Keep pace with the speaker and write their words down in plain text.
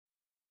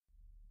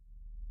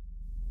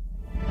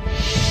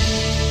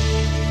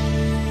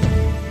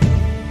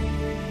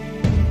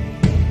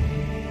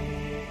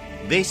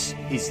This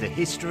is the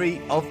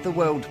History of the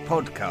World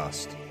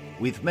podcast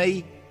with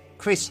me,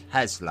 Chris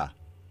Hasler.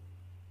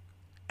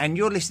 And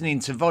you're listening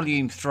to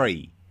Volume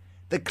 3,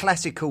 The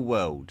Classical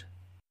World.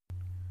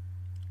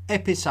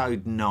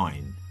 Episode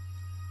 9,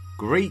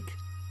 Greek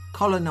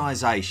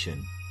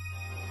Colonisation.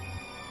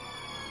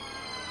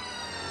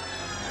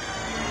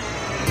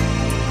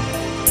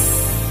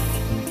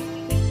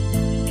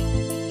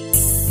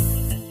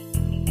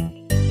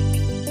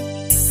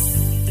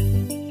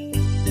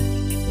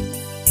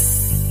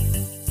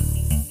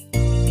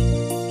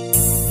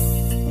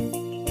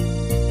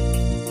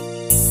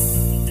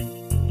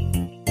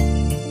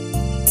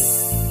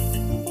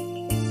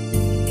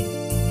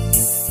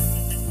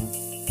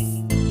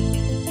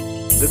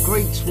 The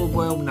Greeks were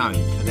well known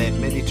for their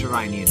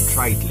Mediterranean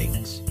trade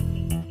links,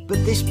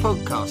 but this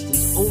podcast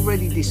has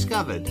already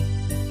discovered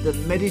that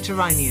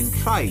Mediterranean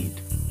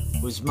trade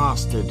was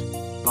mastered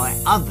by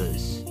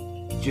others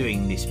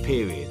during this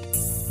period.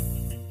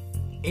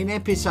 In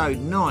episode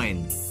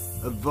 9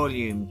 of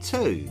volume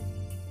 2,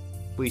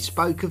 we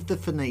spoke of the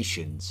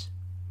Phoenicians,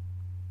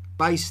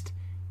 based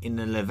in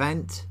the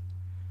Levant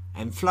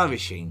and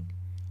flourishing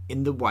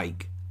in the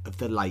wake of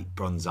the Late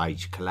Bronze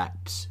Age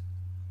collapse.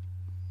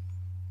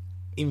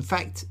 In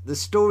fact, the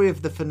story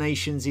of the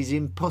Phoenicians is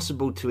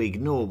impossible to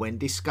ignore when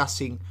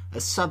discussing a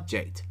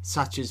subject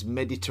such as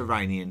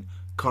Mediterranean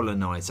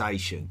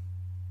colonisation.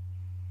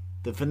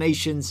 The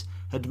Phoenicians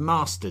had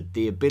mastered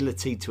the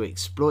ability to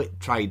exploit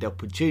trade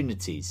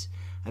opportunities,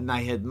 and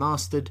they had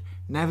mastered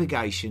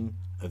navigation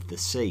of the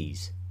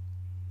seas.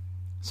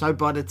 So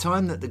by the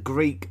time that the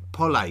Greek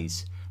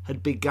poleis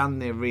had begun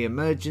their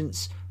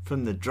re-emergence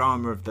from the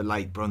drama of the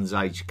Late Bronze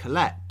Age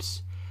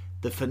collapse,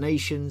 the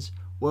Phoenicians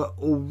were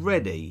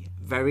already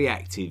very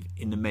active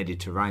in the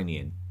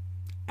Mediterranean,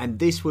 and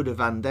this would have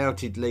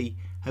undoubtedly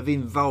have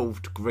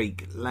involved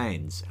Greek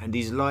lands and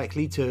is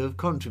likely to have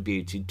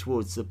contributed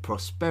towards the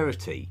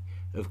prosperity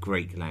of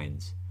Greek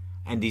lands,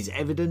 and is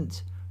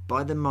evident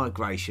by the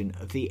migration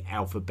of the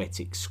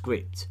alphabetic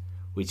script,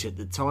 which at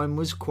the time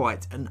was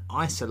quite an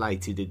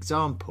isolated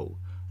example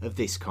of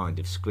this kind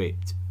of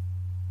script.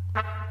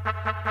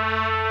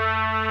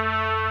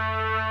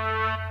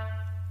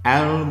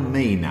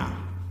 Almena.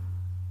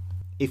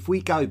 If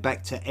we go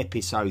back to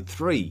episode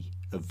 3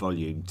 of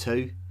volume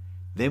 2,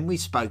 then we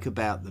spoke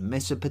about the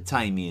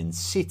Mesopotamian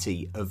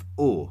city of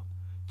Ur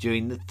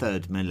during the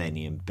 3rd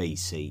millennium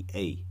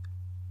BCE,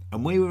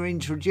 and we were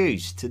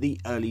introduced to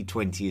the early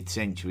 20th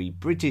century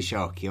British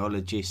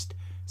archaeologist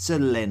Sir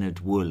Leonard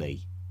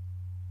Woolley.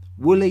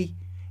 Woolley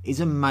is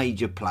a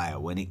major player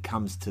when it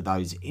comes to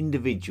those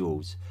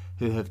individuals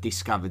who have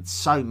discovered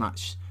so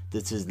much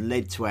that has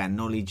led to our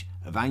knowledge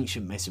of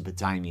ancient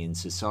Mesopotamian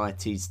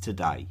societies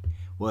today,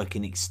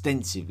 working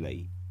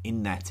extensively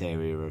in that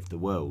area of the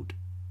world.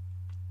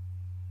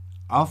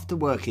 After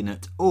working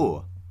at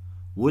Ur,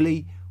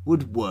 Woolley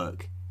would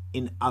work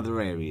in other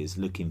areas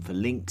looking for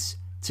links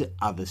to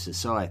other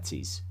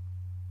societies.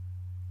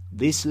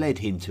 This led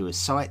him to a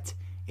site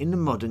in the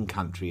modern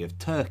country of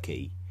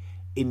Turkey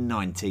in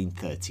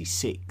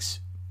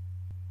 1936.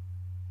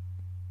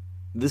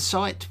 The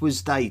site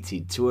was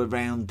dated to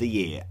around the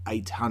year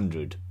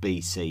 800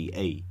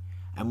 BCE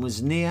and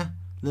was near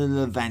the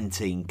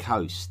Levantine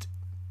coast.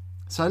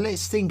 So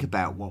let's think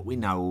about what we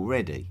know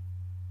already.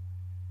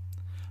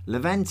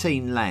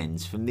 Levantine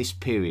lands from this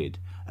period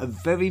are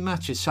very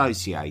much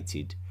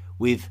associated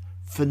with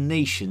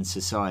Phoenician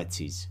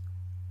societies.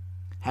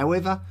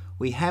 However,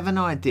 we have an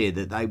idea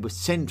that they were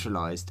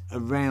centralised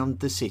around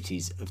the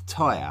cities of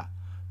Tyre,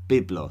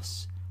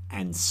 Byblos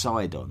and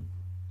Sidon,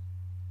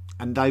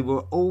 and they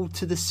were all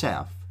to the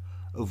south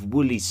of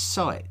Woolley's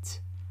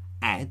site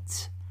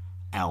at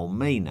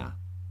Almena.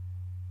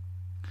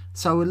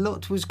 So a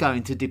lot was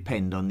going to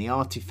depend on the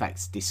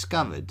artefacts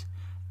discovered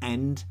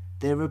and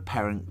their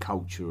apparent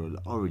cultural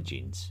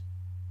origins.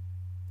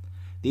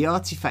 The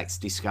artefacts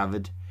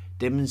discovered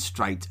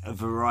demonstrate a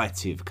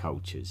variety of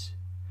cultures,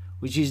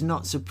 which is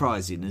not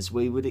surprising as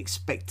we would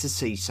expect to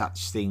see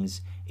such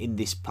things in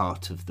this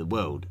part of the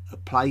world, a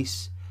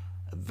place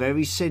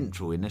very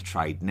central in a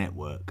trade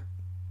network.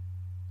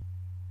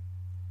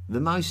 The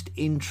most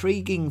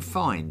intriguing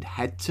find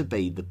had to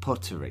be the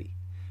pottery,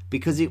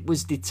 because it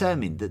was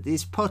determined that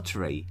this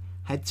pottery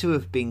had to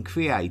have been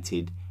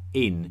created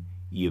in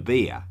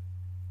Euboea,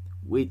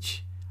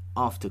 which,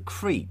 after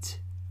Crete,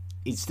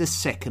 is the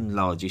second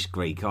largest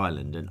Greek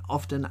island and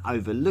often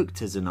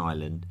overlooked as an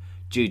island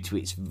due to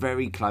its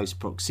very close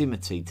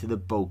proximity to the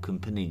Balkan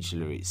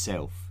Peninsula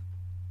itself.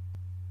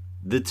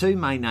 The two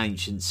main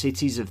ancient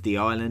cities of the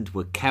island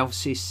were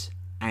Chalcis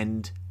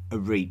and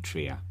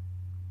Eretria,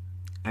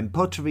 and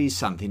pottery is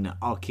something that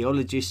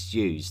archaeologists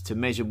used to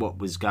measure what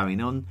was going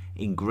on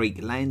in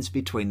Greek lands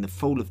between the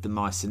fall of the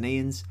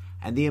Mycenaeans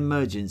and the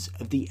emergence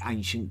of the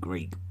ancient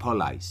Greek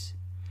poleis,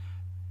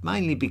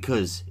 mainly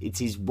because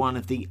it is one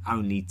of the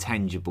only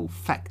tangible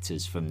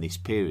factors from this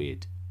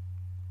period.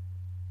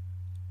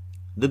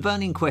 The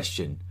burning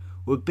question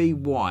would be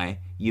why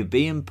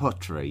Euboean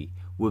pottery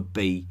would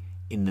be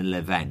in the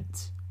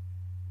Levant.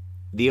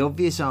 The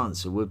obvious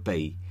answer would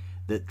be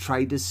that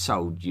traders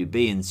sold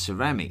Euboean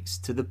ceramics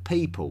to the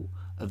people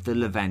of the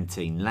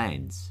Levantine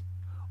lands,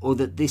 or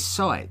that this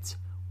site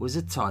was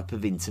a type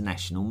of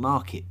international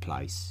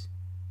marketplace.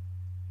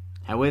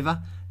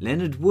 However,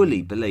 Leonard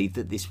Woolley believed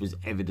that this was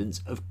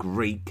evidence of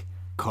Greek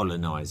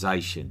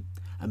colonisation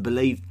and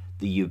believed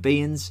the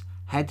Euboeans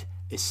had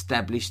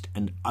established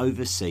an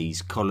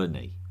overseas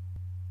colony.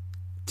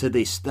 To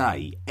this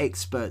day,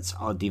 experts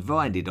are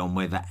divided on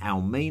whether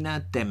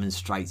Almina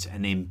demonstrates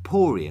an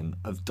emporium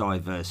of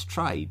diverse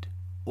trade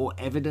or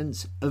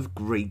evidence of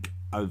Greek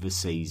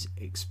overseas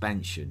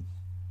expansion.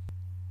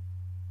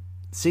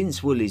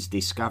 Since Woolley's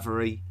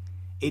discovery,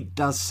 it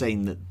does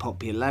seem that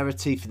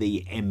popularity for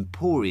the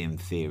emporium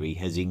theory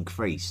has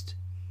increased,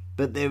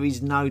 but there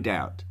is no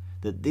doubt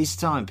that this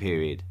time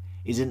period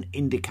is an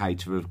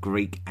indicator of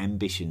Greek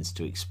ambitions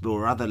to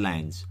explore other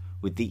lands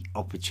with the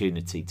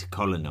opportunity to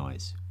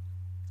colonise.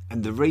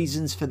 And the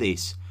reasons for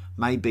this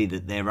may be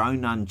that their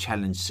own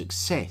unchallenged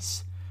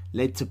success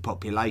led to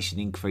population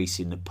increase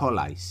in the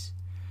poleis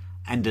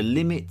and a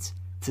limit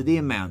to the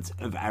amount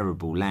of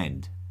arable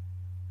land.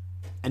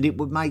 And it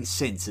would make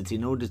sense that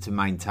in order to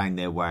maintain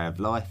their way of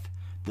life,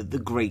 that the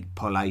Greek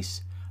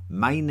poleis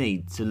may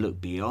need to look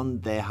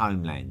beyond their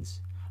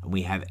homelands, and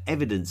we have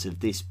evidence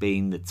of this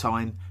being the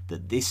time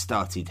that this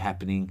started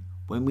happening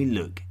when we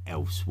look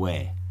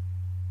elsewhere.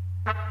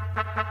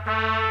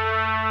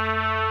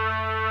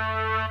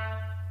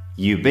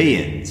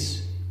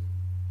 Euboeans.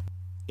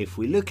 If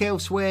we look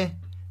elsewhere,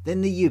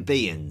 then the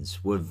Euboeans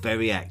were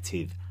very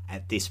active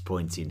at this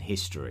point in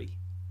history.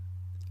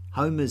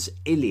 Homer's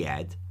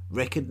Iliad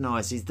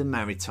recognises the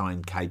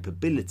maritime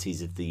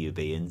capabilities of the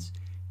Euboeans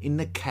in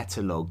the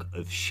catalogue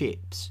of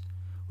ships,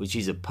 which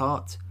is a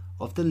part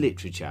of the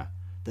literature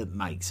that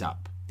makes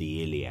up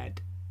the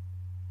Iliad.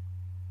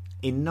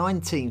 In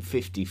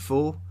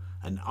 1954,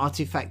 an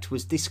artefact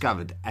was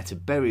discovered at a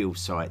burial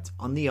site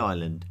on the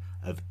island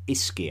of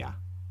Ischia.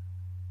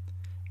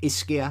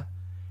 Ischia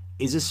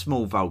is a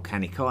small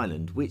volcanic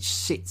island which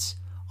sits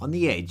on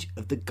the edge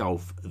of the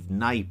Gulf of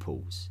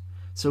Naples,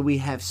 so we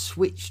have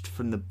switched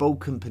from the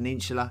Balkan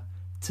Peninsula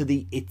to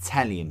the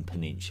Italian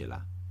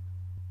Peninsula.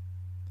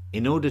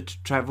 In order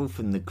to travel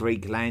from the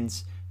Greek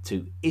lands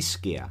to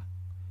Ischia,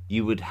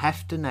 you would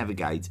have to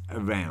navigate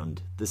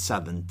around the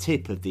southern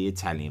tip of the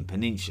Italian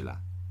Peninsula,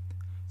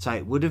 so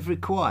it would have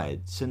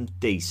required some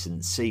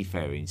decent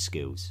seafaring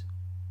skills.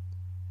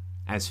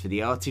 As for the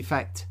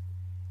artefact,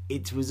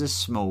 it was a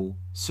small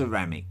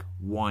ceramic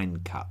wine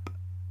cup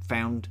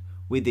found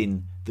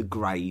within the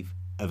grave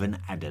of an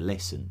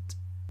adolescent.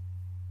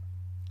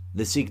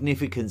 The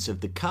significance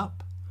of the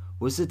cup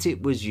was that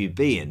it was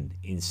Euboean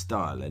in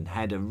style and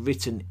had a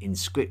written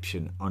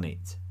inscription on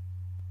it.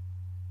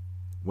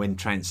 When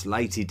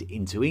translated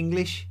into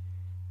English,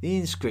 the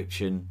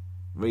inscription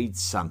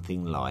reads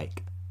something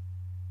like,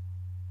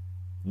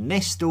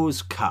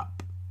 "Nestor's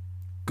cup,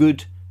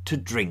 good to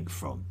drink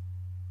from.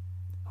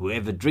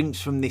 Whoever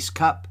drinks from this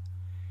cup,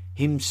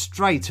 him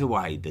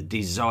straightway the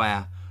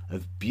desire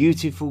of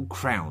beautiful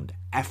crowned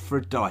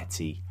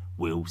Aphrodite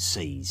will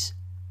seize."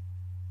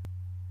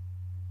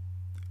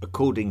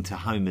 According to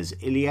Homer's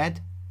Iliad,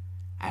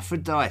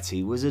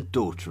 Aphrodite was a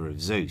daughter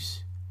of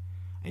Zeus,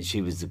 and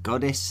she was the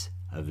goddess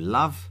of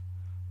love,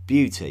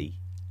 beauty,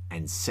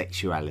 and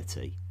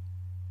sexuality.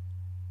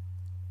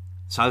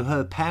 So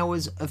her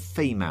powers of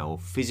female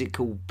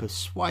physical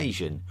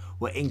persuasion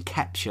were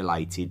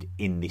encapsulated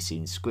in this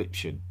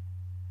inscription.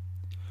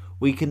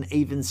 We can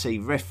even see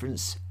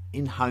reference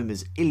in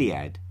Homer's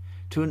Iliad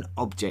to an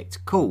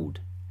object called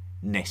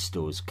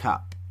Nestor's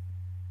cup.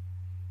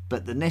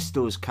 But the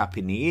Nestor's cup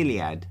in the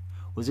Iliad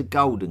was a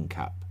golden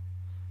cup,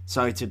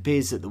 so it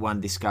appears that the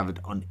one discovered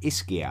on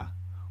Ischia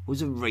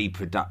was a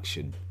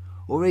reproduction,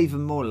 or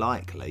even more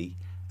likely,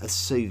 a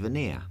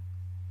souvenir.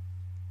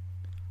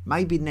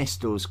 Maybe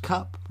Nestor's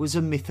cup was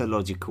a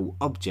mythological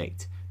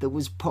object that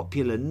was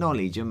popular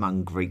knowledge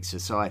among Greek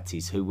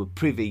societies who were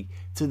privy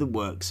to the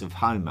works of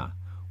Homer,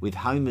 with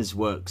Homer's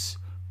works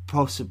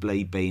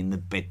possibly being the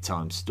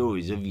bedtime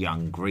stories of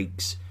young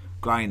Greeks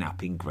growing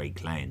up in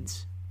Greek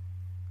lands.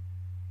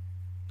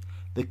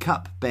 The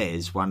cup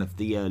bears one of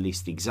the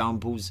earliest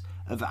examples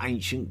of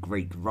ancient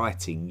Greek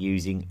writing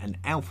using an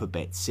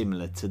alphabet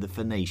similar to the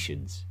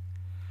Phoenicians,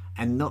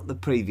 and not the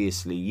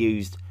previously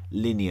used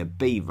linear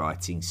B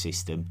writing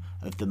system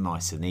of the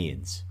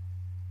Mycenaeans.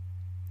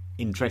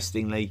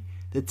 Interestingly,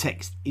 the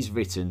text is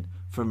written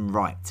from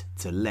right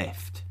to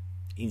left,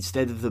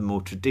 instead of the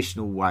more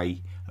traditional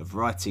way of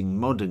writing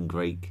modern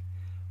Greek,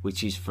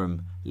 which is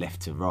from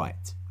left to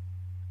right.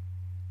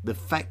 The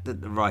fact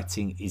that the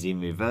writing is in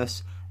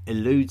reverse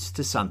alludes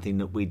to something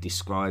that we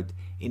described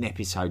in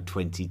episode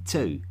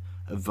 22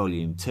 of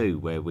volume 2,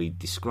 where we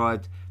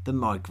described the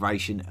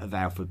migration of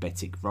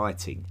alphabetic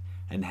writing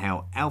and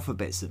how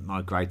alphabets that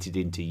migrated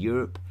into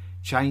Europe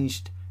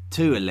changed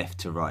to a left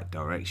to right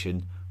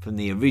direction from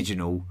the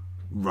original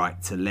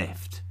right to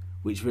left,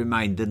 which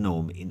remained the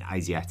norm in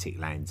Asiatic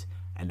lands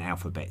and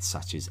alphabets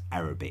such as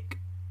Arabic.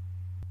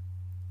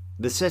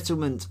 The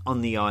settlement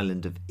on the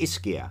island of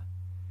Ischia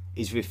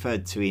is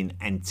referred to in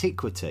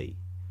antiquity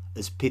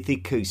as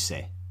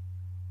Pithecusae,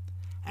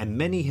 and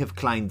many have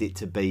claimed it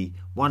to be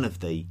one of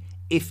the,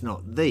 if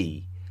not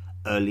the,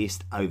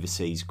 earliest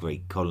overseas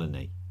Greek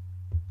colony.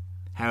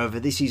 However,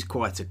 this is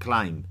quite a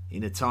claim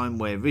in a time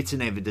where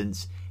written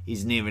evidence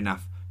is near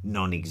enough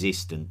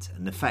non-existent,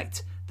 and the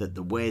fact that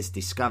the wares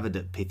discovered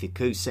at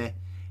Pithecusae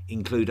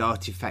include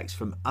artefacts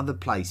from other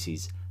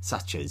places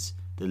such as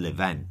the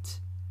Levant.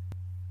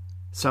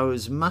 So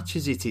as much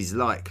as it is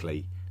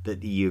likely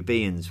that the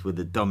Euboeans were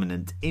the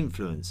dominant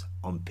influence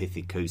on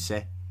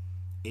Pithecusae,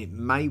 it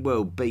may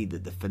well be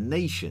that the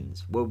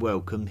Phoenicians were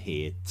welcome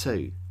here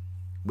too,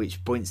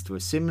 which points to a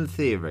similar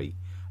theory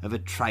of a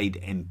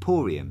trade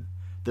emporium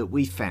that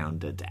we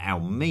found at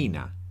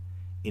Almina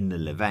in the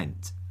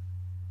Levant.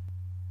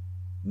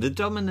 The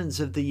dominance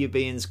of the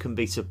Euboeans can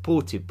be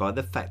supported by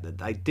the fact that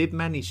they did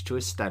manage to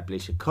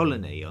establish a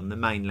colony on the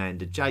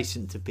mainland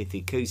adjacent to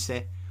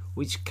Pithecusae,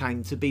 which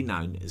came to be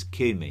known as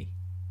Cumae.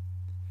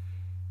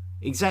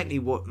 Exactly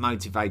what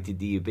motivated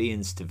the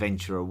Euboeans to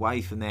venture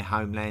away from their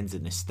homelands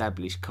and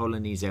establish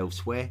colonies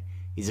elsewhere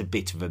is a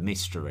bit of a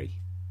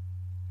mystery.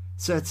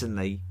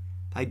 Certainly,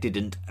 they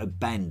didn't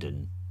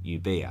abandon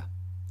Euboea,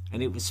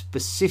 and it was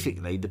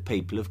specifically the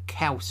people of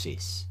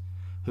Chalcis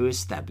who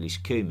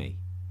established Cumae,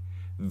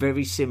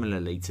 very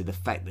similarly to the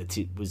fact that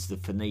it was the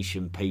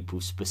Phoenician people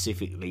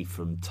specifically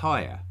from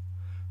Tyre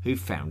who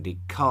founded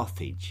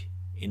Carthage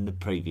in the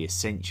previous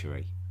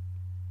century.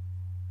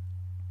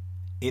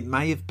 It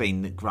may have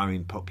been that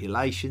growing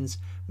populations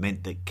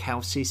meant that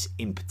Chalcis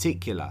in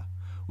particular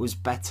was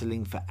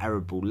battling for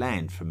arable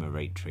land from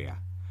Eretria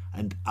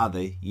and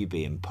other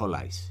Euboean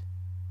poleis.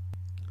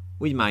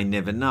 We may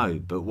never know,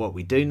 but what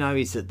we do know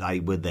is that they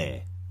were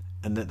there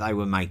and that they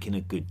were making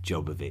a good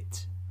job of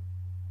it.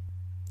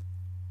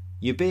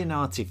 Euboean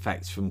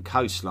artefacts from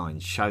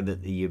coastlines show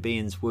that the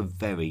Euboeans were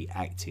very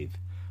active,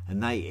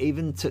 and they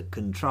even took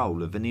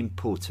control of an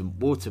important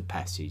water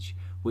passage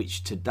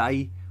which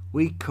today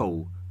we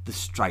call the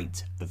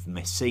Strait of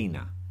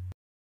Messina.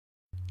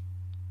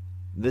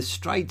 The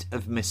Strait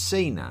of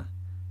Messina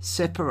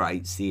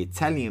separates the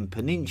Italian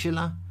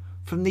peninsula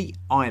from the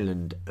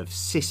island of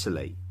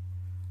Sicily,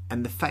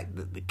 and the fact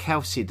that the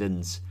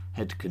Chalcidians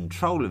had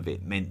control of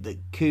it meant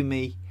that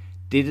Cumae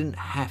didn't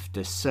have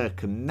to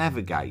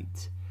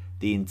circumnavigate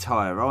the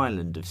entire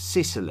island of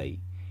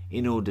Sicily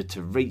in order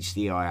to reach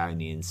the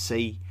Ionian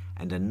Sea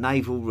and a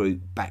naval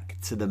route back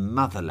to the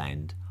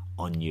motherland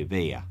on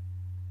Euboea.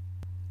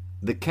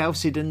 The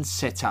Chalcidians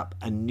set up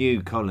a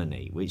new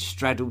colony which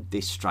straddled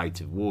this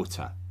strait of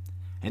water,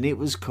 and it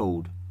was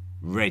called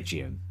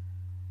Rhegium,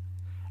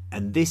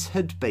 and this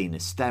had been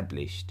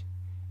established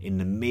in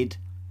the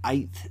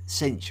mid-8th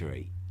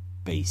century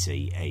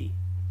BCE.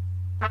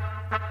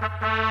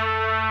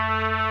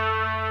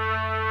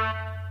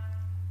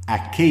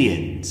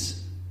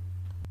 Achaeans.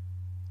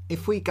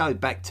 If we go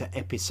back to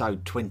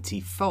episode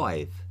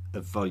 25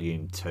 of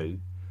volume 2,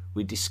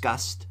 we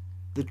discussed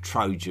the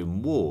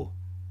Trojan War.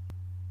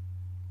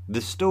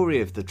 The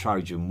story of the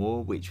Trojan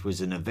War, which was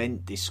an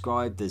event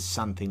described as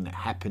something that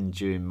happened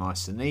during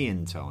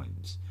Mycenaean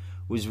times,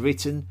 was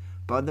written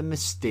by the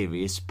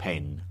mysterious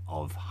pen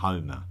of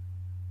Homer.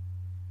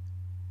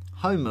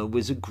 Homer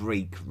was a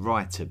Greek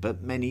writer,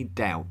 but many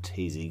doubt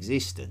his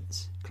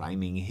existence,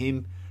 claiming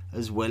him,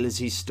 as well as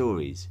his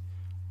stories,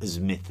 as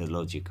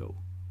mythological.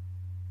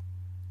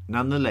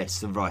 Nonetheless,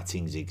 the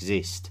writings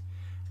exist,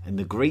 and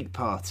the Greek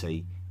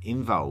party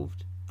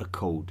involved are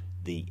called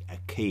the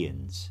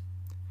Achaeans.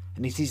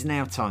 And it is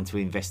now time to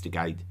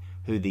investigate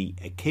who the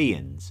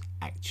Achaeans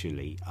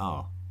actually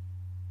are.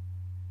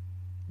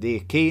 The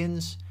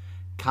Achaeans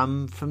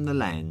come from the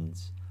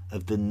lands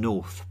of the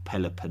North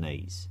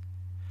Peloponnese,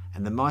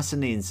 and the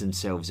Mycenaeans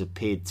themselves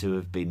appeared to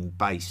have been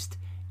based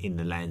in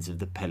the lands of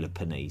the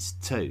Peloponnese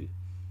too.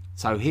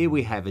 So here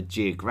we have a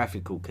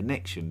geographical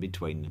connection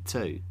between the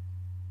two.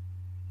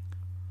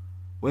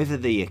 Whether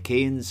the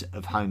Achaeans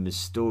of Homer's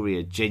story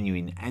are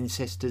genuine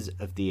ancestors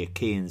of the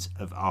Achaeans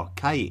of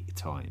archaic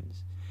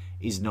times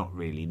is not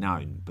really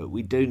known, but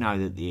we do know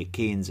that the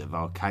Achaeans of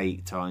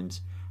archaic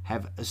times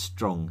have a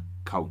strong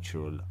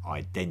cultural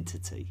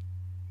identity.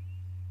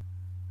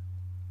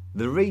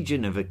 The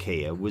region of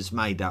Achaea was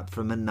made up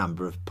from a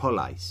number of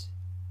poleis.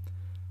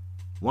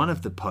 One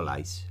of the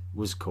poleis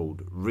was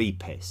called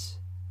Rhepes,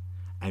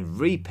 and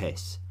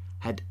Rhepes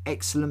had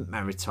excellent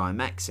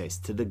maritime access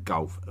to the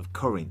Gulf of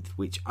Corinth,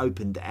 which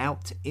opened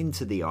out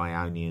into the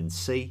Ionian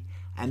Sea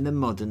and the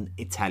modern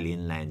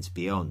Italian lands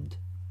beyond.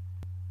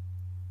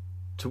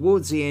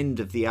 Towards the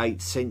end of the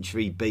 8th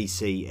century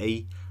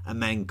BCE, a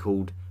man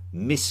called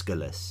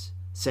Miscellus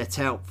set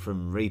out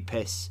from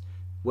Rhepes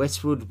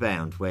westward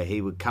bound, where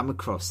he would come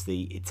across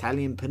the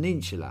Italian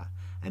peninsula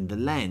and the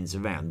lands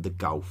around the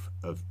Gulf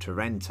of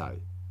Taranto.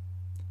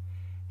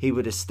 He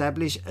would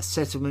establish a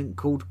settlement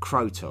called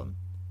Croton,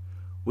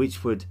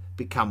 which would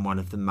become one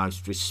of the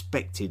most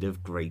respected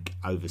of Greek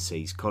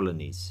overseas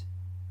colonies.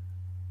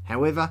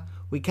 However,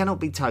 we cannot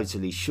be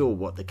totally sure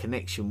what the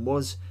connection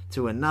was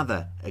to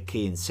another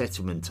Achaean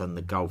settlement on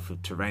the Gulf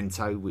of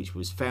Taranto, which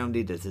was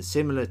founded at a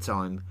similar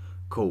time,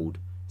 called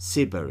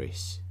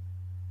Sybaris.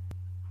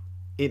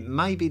 It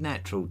may be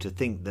natural to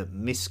think that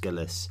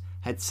Myscalus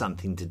had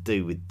something to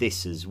do with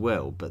this as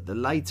well, but the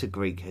later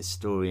Greek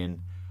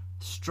historian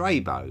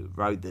Strabo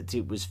wrote that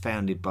it was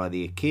founded by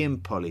the Achaean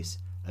polis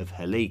of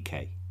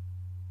Helike.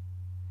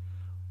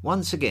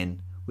 Once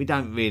again, we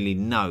don't really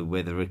know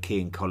whether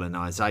Achaean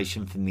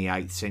colonisation from the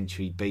 8th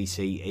century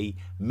BCE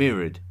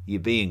mirrored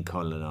Euboean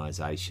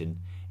colonisation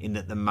in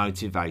that the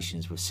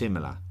motivations were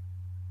similar.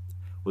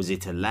 Was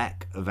it a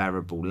lack of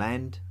arable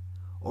land,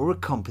 or a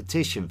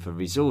competition for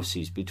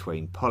resources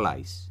between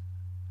poleis?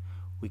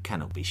 We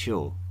cannot be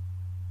sure.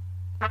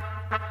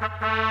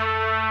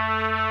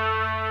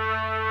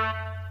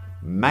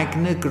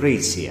 Magna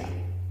Graecia.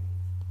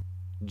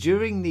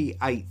 During the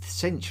 8th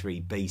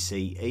century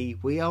BCE,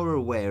 we are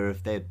aware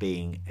of there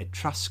being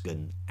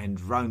Etruscan and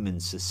Roman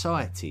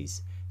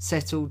societies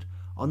settled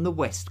on the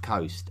west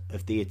coast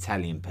of the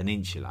Italian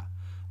peninsula,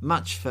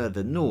 much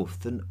further north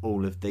than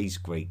all of these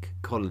Greek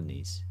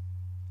colonies.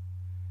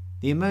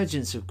 The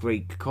emergence of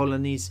Greek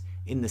colonies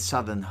in the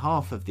southern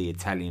half of the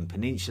Italian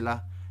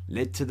peninsula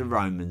led to the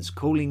Romans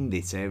calling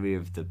this area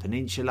of the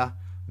peninsula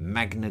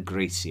Magna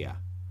Graecia,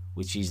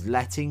 which is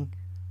Latin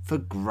for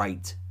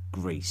Great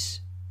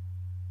Greece.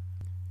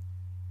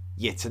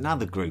 Yet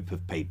another group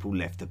of people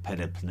left the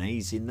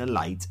Peloponnese in the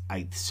late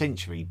 8th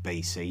century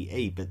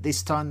BCE, but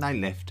this time they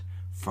left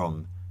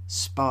from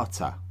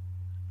Sparta.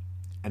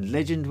 And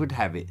legend would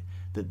have it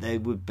that they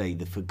would be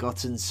the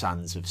forgotten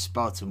sons of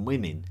Spartan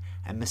women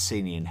and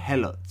Messenian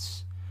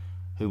helots,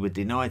 who were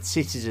denied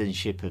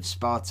citizenship of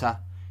Sparta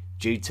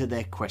due to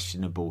their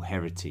questionable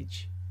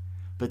heritage,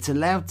 but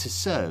allowed to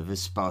serve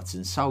as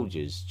Spartan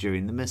soldiers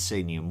during the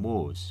Messenian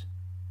Wars.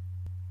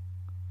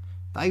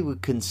 They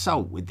would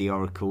consult with the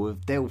oracle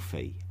of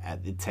Delphi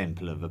at the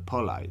Temple of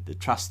Apollo, the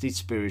trusted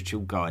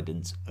spiritual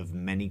guidance of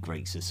many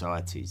Greek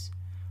societies,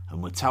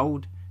 and were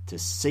told to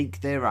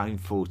seek their own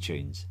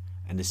fortunes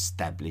and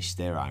establish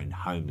their own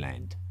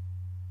homeland.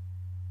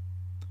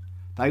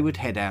 They would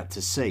head out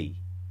to sea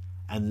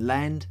and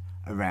land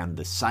around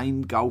the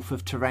same Gulf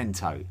of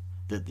Taranto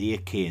that the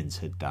Achaeans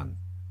had done,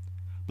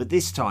 but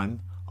this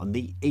time on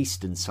the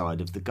eastern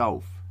side of the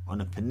Gulf, on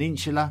a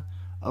peninsula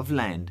of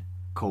land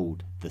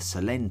called the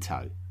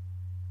Salento.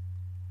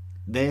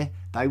 There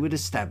they would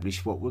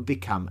establish what would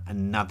become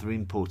another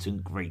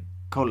important Greek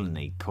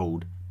colony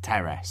called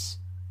Taras.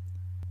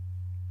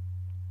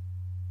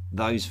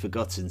 Those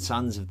forgotten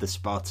sons of the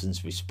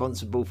Spartans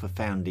responsible for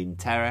founding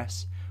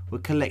Taras were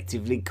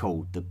collectively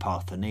called the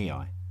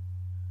Parthenai.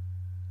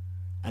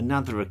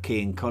 Another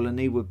Achaean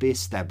colony would be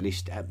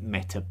established at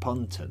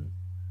Metaponton,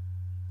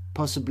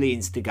 possibly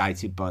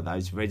instigated by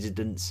those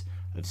residents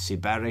of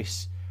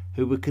Sybaris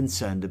who were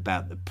concerned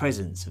about the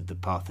presence of the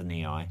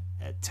Parthenai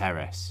at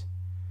Taras.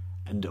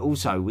 And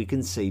also we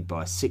can see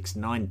by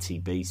 690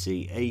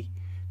 BCE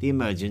the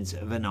emergence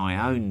of an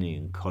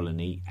Ionian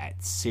colony at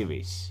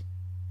Syris.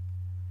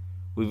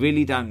 We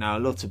really don't know a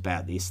lot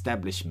about the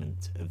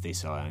establishment of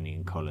this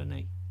Ionian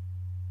colony.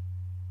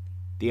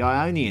 The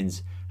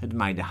Ionians had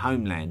made a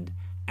homeland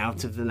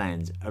out of the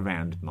lands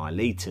around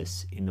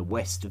Miletus in the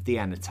west of the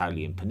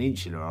Anatolian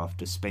Peninsula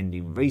after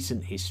spending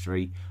recent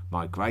history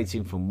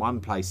migrating from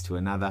one place to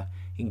another,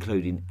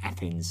 including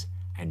Athens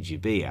and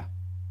Euboea.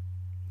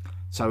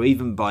 So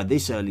even by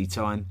this early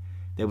time,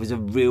 there was a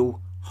real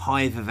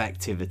hive of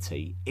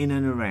activity in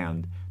and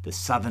around the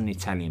southern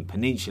Italian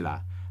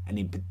peninsula, and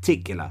in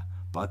particular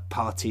by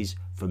parties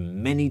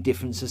from many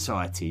different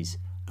societies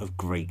of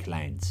Greek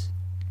lands.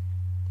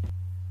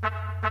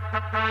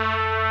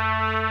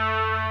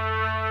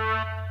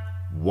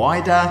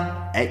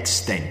 Wider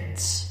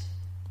extents.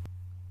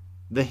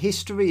 The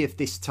history of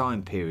this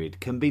time period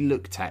can be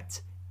looked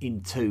at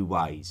in two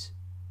ways.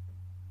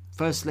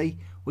 Firstly,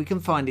 we can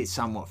find it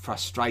somewhat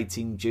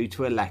frustrating due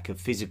to a lack of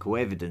physical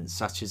evidence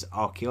such as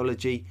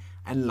archaeology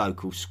and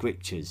local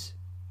scriptures.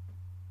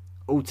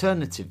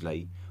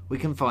 Alternatively, we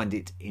can find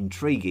it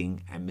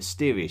intriguing and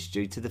mysterious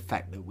due to the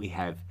fact that we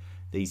have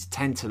these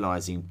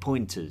tantalising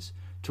pointers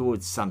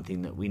towards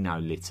something that we know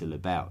little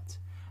about,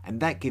 and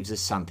that gives us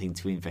something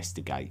to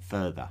investigate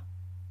further.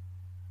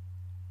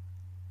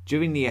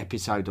 During the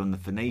episode on the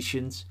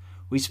Phoenicians,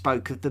 we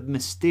spoke of the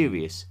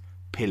mysterious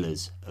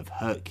Pillars of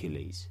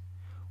Hercules,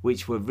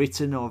 which were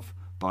written of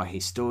by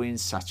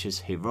historians such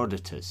as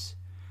Herodotus,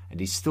 and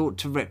is thought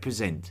to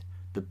represent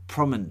the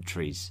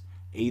promontories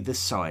either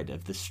side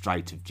of the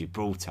Strait of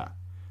Gibraltar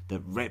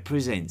that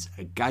represents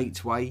a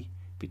gateway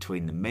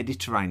between the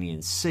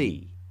Mediterranean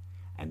Sea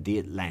and the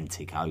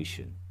Atlantic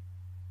Ocean.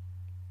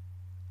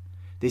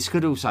 This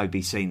could also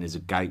be seen as a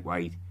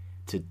gateway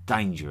to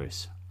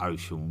dangerous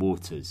ocean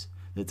waters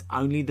that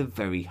only the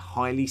very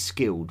highly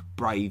skilled,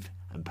 brave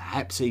and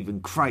perhaps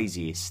even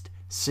craziest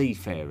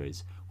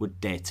seafarers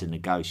would dare to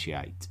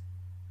negotiate.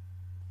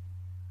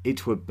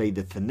 It would be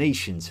the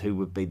Phoenicians who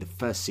would be the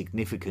first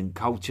significant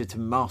culture to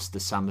master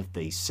some of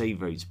these sea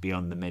routes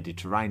beyond the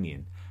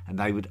Mediterranean, and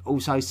they would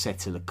also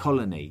settle a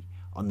colony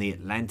on the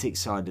Atlantic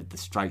side of the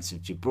Straits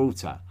of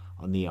Gibraltar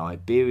on the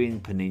Iberian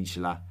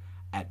Peninsula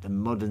at the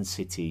modern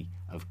city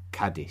of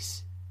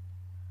Cadiz.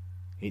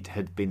 It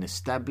had been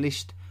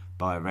established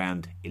by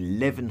around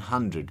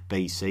 1100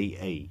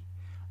 BCE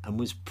and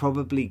was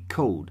probably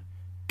called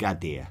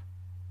Gadir.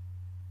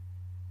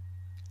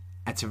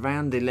 At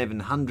around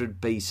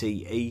 1100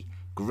 BCE,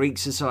 Greek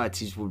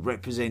societies were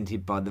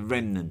represented by the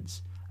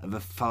remnants of a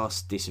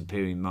fast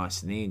disappearing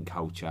Mycenaean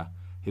culture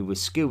who were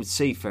skilled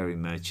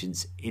seafaring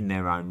merchants in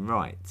their own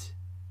right.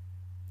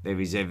 There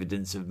is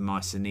evidence of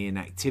Mycenaean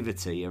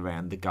activity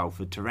around the Gulf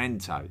of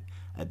Taranto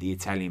at the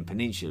Italian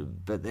peninsula,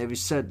 but there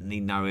is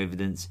certainly no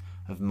evidence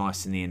of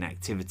Mycenaean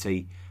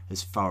activity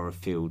as far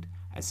afield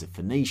as the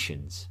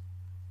Phoenicians.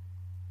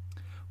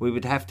 We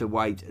would have to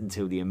wait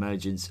until the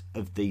emergence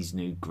of these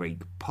new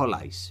Greek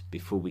poleis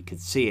before we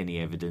could see any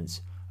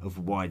evidence of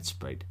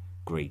widespread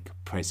Greek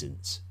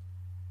presence.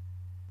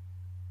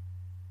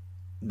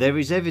 There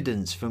is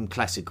evidence from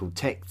classical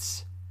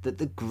texts that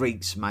the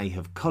Greeks may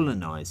have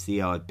colonised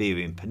the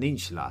Iberian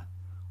Peninsula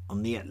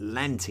on the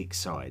Atlantic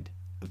side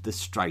of the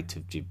Strait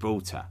of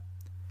Gibraltar,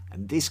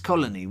 and this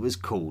colony was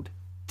called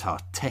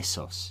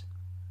Tartessos.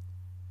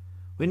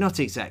 We're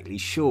not exactly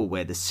sure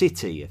where the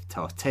city of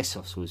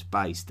Tartessos was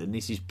based, and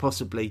this is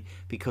possibly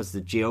because the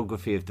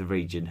geography of the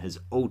region has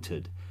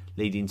altered,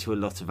 leading to a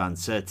lot of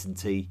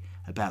uncertainty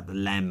about the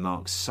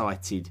landmarks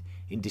cited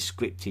in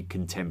descriptive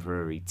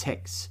contemporary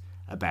texts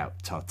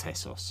about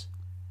Tartessos.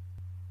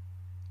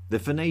 The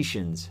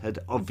Phoenicians had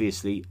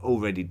obviously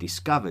already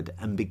discovered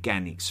and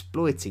began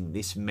exploiting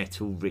this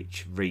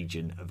metal-rich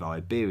region of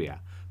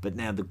Iberia, but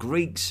now the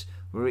Greeks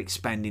were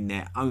expanding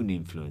their own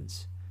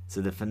influence,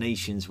 so the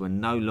Phoenicians were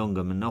no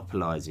longer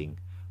monopolising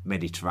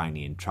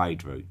Mediterranean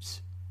trade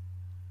routes.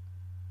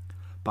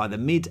 By the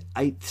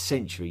mid-8th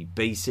century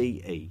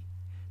BCE,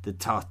 the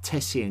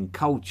Tartessian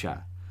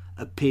culture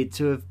appeared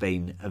to have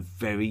been a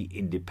very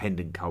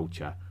independent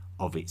culture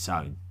of its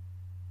own.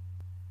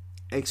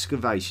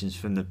 Excavations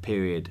from the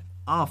period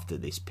after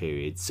this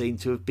period seem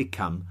to have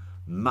become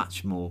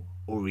much more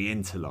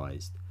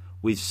orientalised,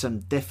 with some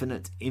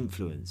definite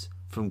influence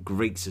from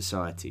Greek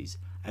societies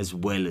as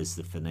well as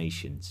the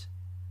Phoenicians.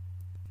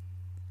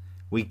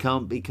 We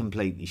can't be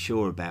completely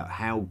sure about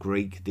how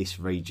Greek this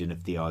region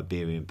of the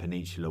Iberian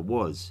Peninsula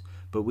was,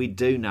 but we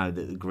do know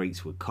that the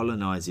Greeks were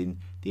colonising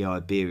the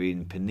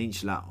Iberian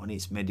Peninsula on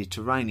its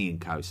Mediterranean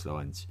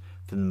coastlines,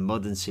 from the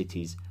modern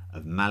cities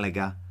of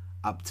Malaga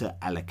up to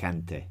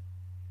Alicante,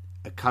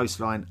 a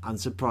coastline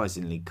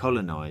unsurprisingly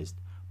colonised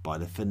by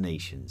the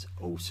Phoenicians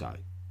also.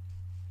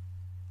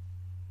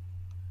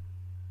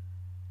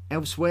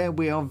 Elsewhere,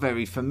 we are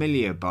very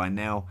familiar by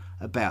now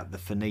about the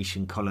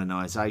Phoenician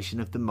colonisation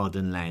of the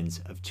modern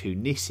lands of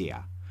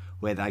Tunisia,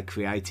 where they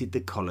created the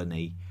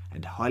colony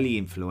and highly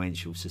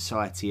influential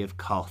society of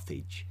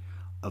Carthage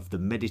of the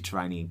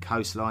Mediterranean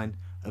coastline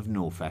of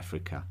North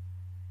Africa.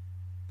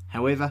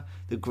 However,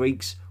 the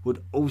Greeks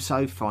would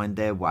also find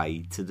their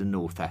way to the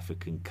North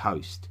African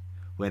coast,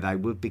 where they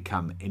would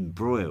become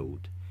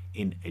embroiled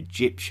in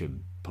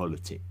Egyptian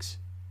politics.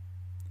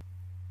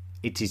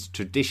 It is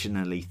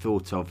traditionally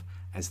thought of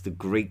as the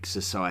Greek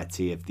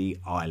society of the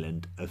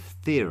island of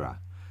Thera,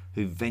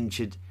 who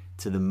ventured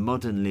to the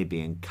modern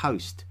Libyan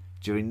coast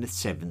during the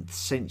 7th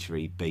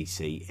century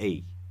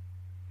BCE.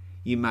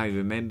 You may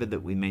remember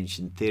that we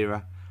mentioned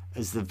Thera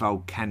as the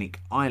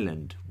volcanic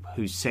island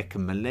whose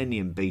 2nd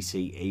millennium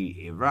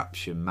BCE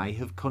eruption may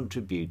have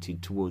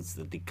contributed towards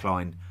the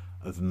decline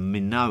of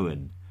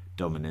Minoan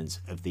dominance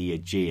of the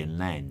Aegean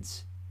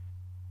lands.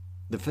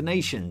 The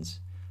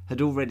Phoenicians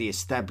had already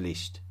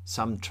established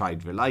some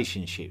trade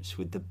relationships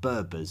with the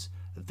Berbers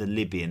of the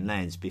Libyan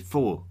lands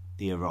before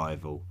the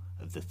arrival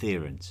of the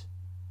Therans.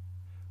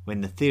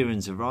 When the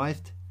Therans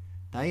arrived,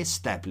 they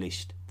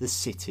established the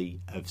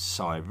city of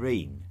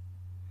Cyrene,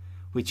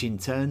 which in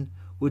turn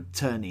would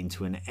turn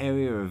into an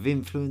area of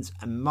influence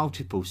and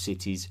multiple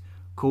cities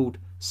called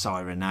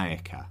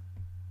Cyrenaica.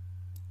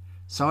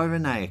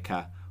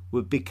 Cyrenaica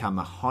would become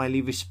a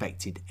highly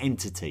respected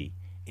entity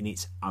in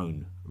its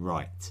own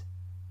right.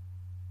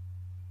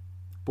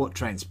 What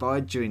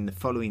transpired during the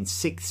following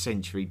 6th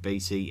century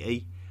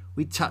BCE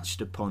we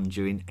touched upon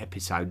during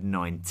episode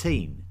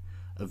 19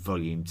 of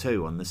Volume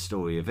 2 on the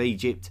story of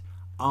Egypt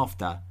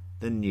after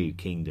the New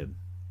Kingdom.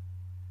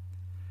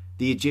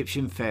 The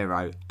Egyptian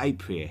pharaoh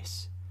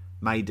Apries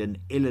made an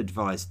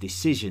ill-advised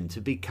decision to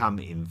become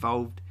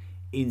involved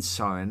in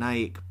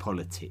Cyrenaic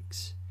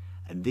politics,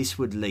 and this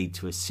would lead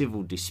to a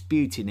civil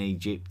dispute in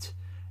Egypt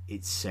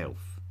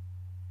itself.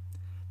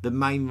 The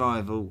main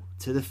rival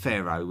to the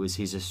pharaoh was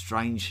his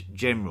estranged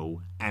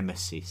general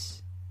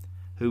Amasis,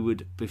 who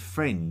would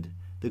befriend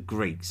the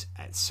Greeks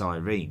at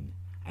Cyrene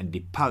and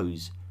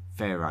depose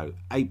Pharaoh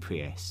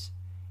Apries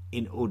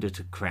in order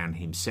to crown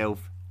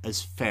himself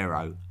as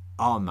Pharaoh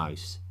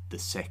Ahmose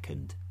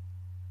II.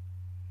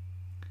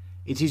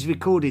 It is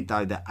recorded,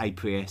 though, that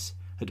Apries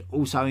had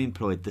also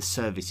employed the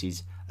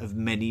services of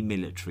many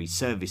military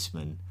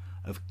servicemen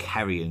of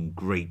Carian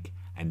Greek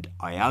and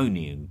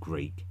Ionian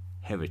Greek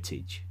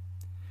heritage.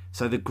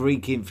 So the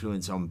Greek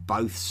influence on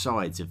both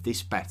sides of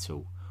this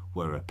battle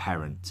were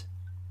apparent,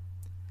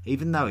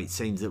 even though it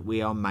seems that we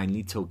are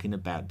mainly talking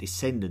about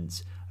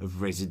descendants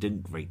of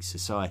resident Greek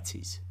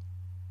societies.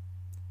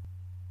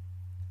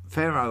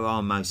 Pharaoh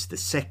Ahmose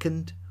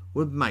II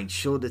would make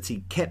sure that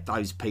he kept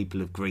those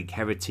people of Greek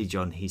heritage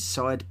on his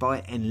side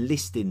by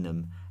enlisting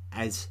them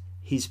as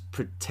his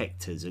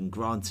protectors and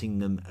granting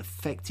them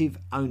effective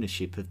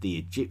ownership of the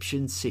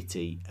Egyptian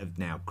city of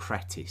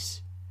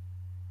Naucratis.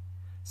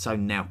 So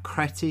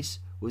Naucratis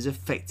was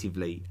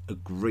effectively a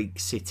Greek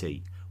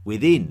city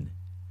within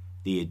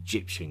the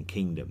Egyptian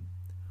kingdom,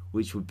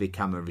 which would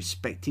become a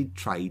respected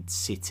trade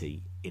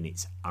city in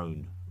its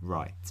own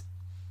right.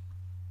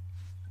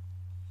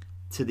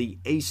 To the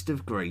east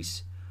of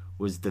Greece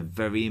was the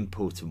very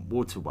important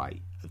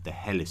waterway of the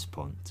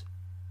Hellespont.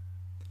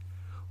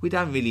 We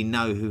don't really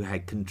know who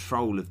had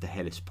control of the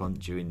Hellespont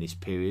during this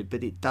period,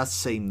 but it does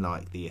seem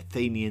like the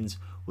Athenians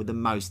were the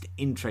most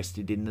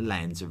interested in the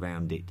lands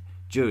around it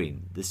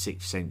during the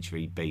 6th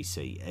century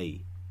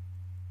BCE.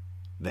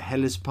 The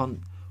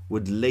Hellespont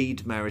would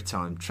lead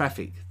maritime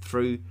traffic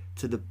through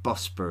to the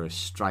Bosporus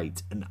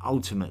Strait and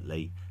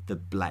ultimately the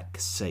Black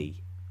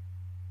Sea.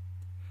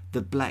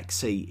 The Black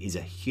Sea is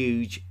a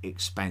huge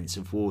expanse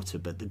of water,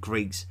 but the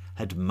Greeks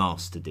had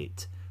mastered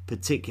it,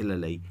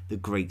 particularly the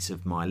Greeks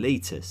of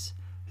Miletus,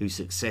 who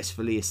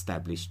successfully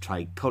established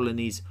trade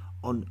colonies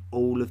on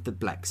all of the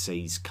Black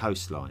Sea's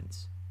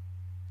coastlines.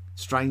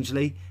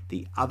 Strangely,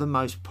 the other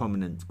most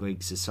prominent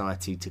Greek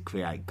society to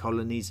create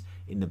colonies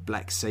in the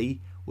Black Sea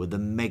were the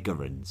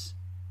Megarians.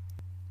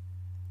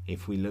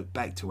 If we look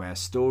back to our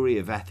story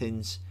of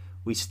Athens,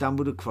 we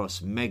stumbled across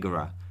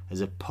Megara as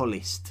a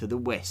polis to the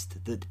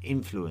west that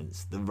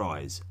influenced the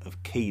rise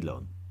of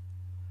Chelon,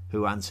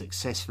 who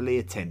unsuccessfully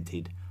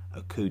attempted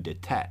a coup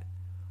d'etat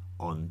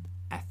on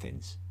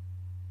Athens.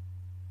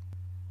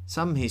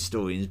 Some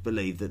historians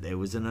believe that there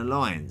was an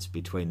alliance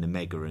between the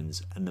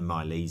Megarians and the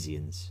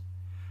Milesians,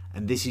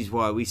 and this is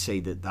why we see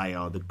that they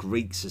are the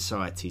Greek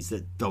societies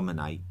that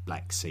dominate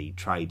Black Sea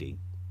trading.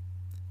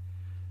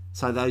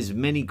 So those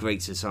many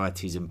Greek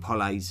societies and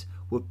poleis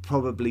were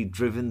probably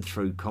driven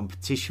through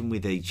competition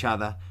with each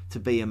other to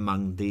be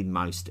among the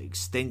most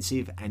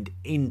extensive and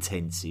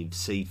intensive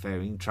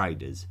seafaring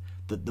traders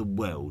that the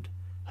world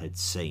had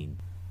seen.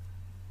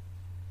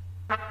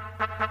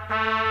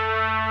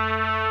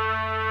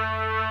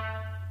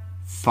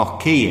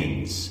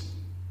 Phocaeans.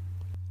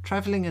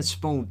 Travelling a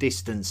small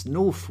distance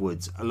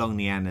northwards along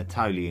the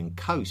Anatolian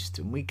coast,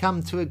 and we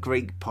come to a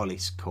Greek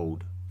polis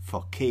called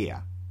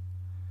Phocaea.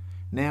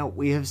 Now,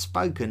 we have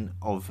spoken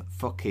of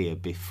Phocaea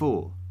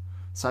before,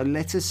 so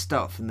let us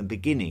start from the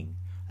beginning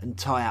and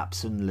tie up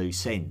some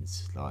loose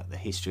ends, like the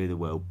History of the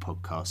World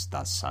podcast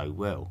does so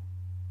well.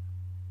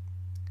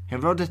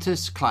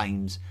 Herodotus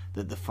claims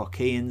that the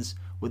Phocaeans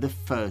were the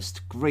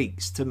first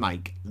Greeks to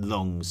make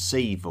long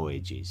sea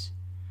voyages,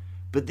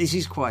 but this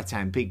is quite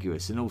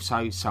ambiguous and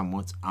also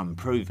somewhat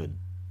unproven.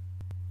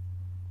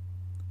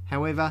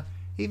 However,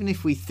 even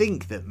if we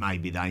think that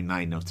maybe they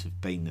may not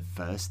have been the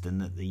first and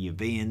that the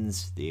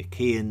Euboeans, the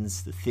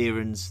Achaeans, the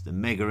Therans, the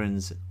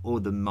Megarians or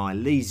the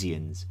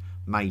Milesians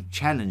may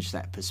challenge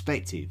that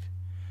perspective,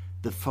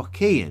 the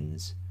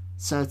Phocaeans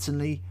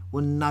certainly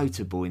were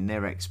notable in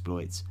their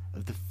exploits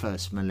of the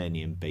first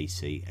millennium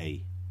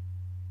BCE.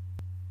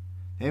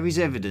 There is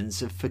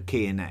evidence of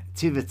Phocaean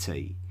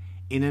activity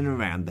in and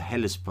around the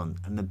Hellespont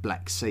and the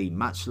Black Sea,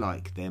 much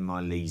like their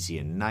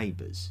Milesian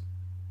neighbours.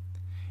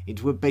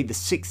 It would be the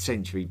 6th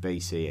century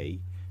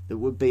BCE that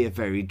would be a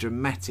very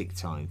dramatic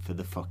time for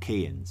the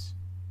Phocaeans.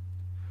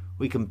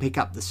 We can pick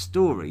up the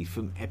story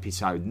from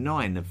episode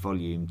 9 of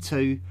volume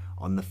 2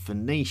 on the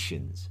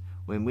Phoenicians,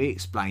 when we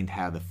explained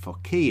how the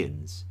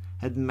Phocaeans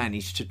had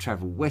managed to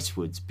travel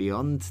westwards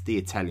beyond the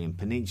Italian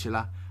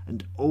peninsula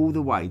and all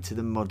the way to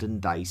the modern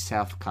day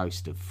south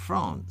coast of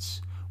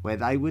France, where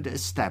they would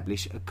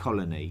establish a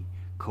colony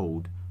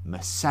called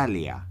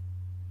Massalia,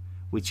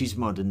 which is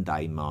modern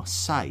day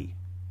Marseille.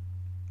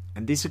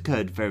 And this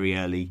occurred very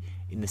early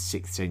in the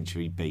 6th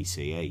century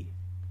BCE.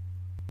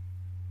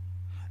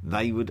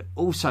 They would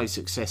also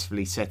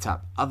successfully set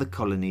up other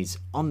colonies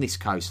on this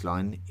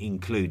coastline,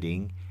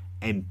 including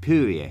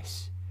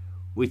Empúries,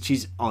 which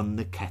is on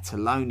the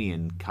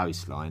Catalonian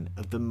coastline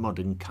of the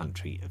modern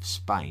country of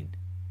Spain.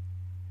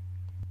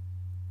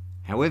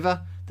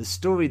 However, the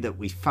story that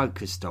we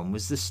focused on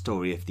was the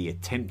story of the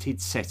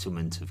attempted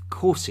settlement of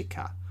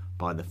Corsica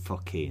by the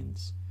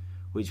Phocaeans,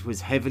 which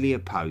was heavily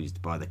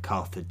opposed by the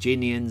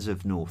Carthaginians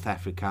of North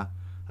Africa,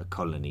 a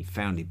colony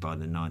founded by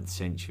the 9th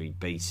century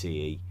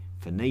BCE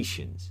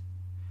Phoenicians,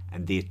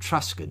 and the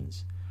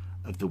Etruscans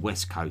of the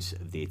west coast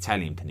of the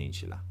Italian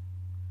peninsula.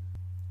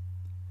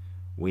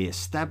 We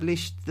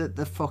established that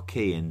the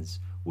Phocaeans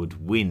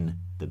would win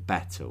the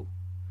battle,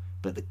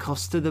 but the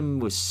cost to them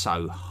was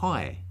so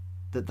high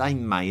that they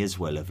may as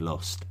well have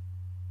lost.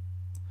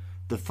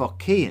 The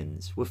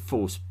Phocaeans were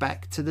forced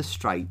back to the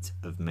Strait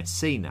of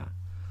Messina,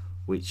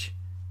 which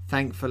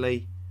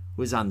thankfully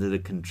was under the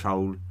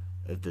control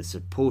of the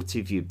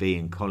supportive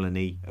Euboean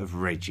colony of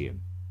Rhegium,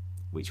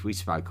 which we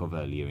spoke of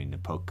earlier in the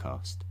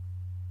podcast.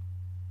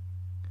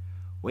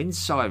 When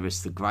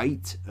Cyrus the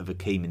Great of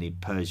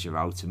Achaemenid Persia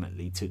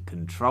ultimately took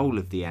control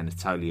of the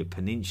Anatolia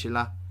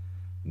Peninsula,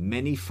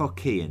 many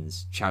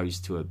Phocaeans chose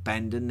to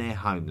abandon their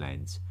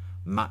homelands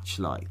much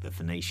like the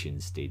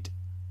Phoenicians did,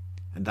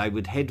 and they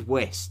would head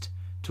west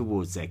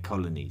towards their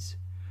colonies,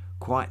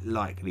 quite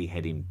likely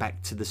heading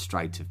back to the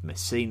Strait of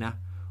Messina,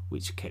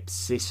 which kept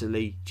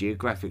Sicily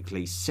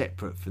geographically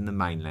separate from the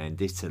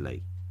mainland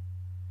Italy.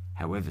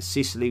 However,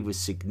 Sicily was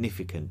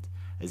significant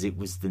as it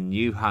was the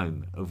new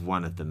home of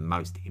one of the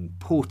most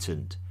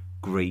important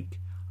Greek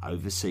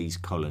overseas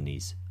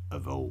colonies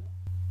of all.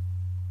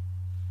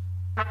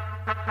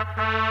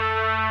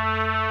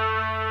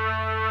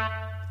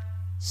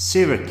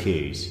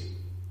 Syracuse.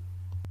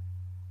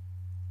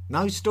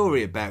 No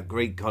story about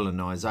Greek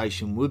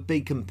colonisation would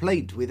be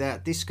complete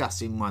without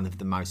discussing one of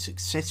the most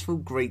successful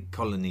Greek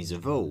colonies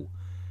of all,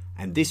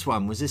 and this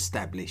one was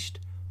established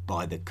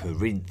by the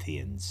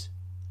Corinthians.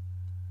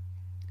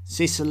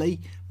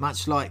 Sicily,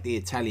 much like the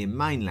Italian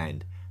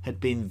mainland, had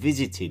been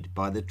visited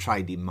by the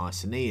trading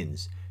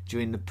Mycenaeans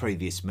during the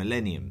previous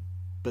millennium,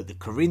 but the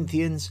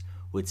Corinthians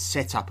would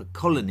set up a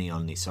colony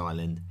on this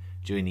island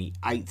during the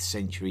 8th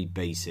century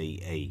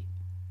BCE,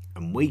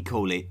 and we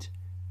call it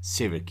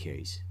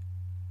Syracuse.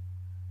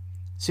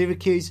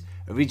 Syracuse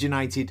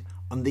originated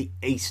on the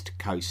east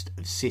coast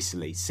of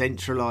Sicily,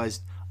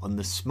 centralised on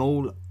the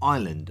small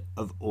island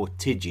of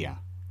Ortygia,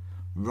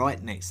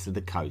 right next to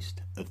the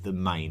coast of the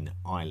main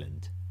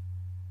island.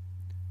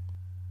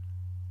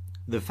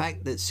 The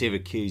fact that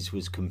Syracuse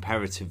was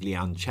comparatively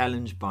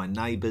unchallenged by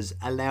neighbours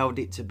allowed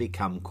it to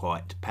become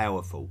quite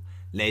powerful,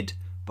 led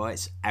by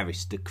its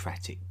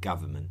aristocratic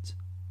government.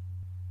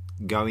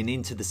 Going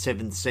into the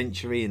 7th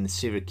century, and the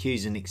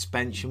Syracusan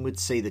expansion would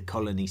see the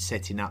colony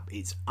setting up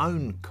its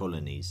own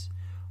colonies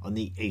on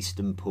the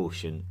eastern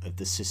portion of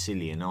the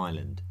Sicilian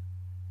island.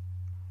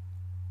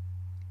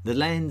 The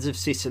lands of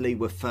Sicily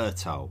were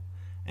fertile,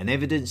 and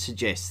evidence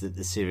suggests that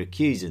the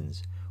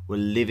Syracusans were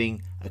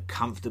living a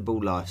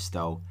comfortable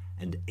lifestyle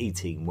and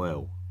eating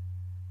well.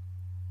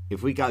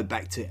 If we go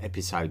back to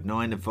episode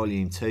 9 of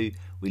volume 2,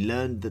 we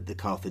learned that the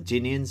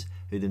Carthaginians,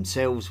 who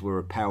themselves were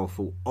a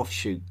powerful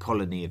offshoot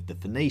colony of the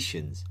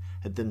Phoenicians,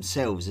 had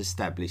themselves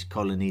established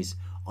colonies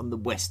on the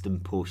western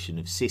portion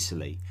of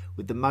Sicily,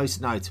 with the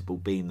most notable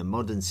being the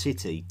modern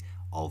city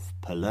of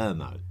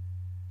Palermo.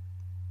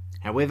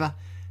 However,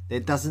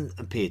 there doesn't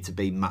appear to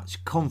be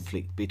much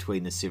conflict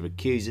between the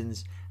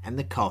Syracusans and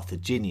the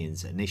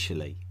Carthaginians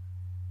initially.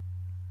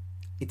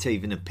 It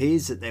even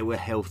appears that there were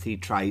healthy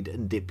trade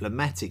and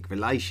diplomatic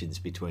relations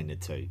between the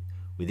two,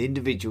 with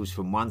individuals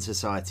from one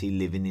society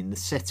living in the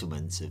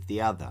settlements of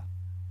the other.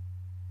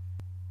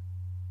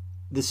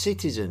 The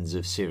citizens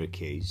of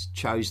Syracuse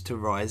chose to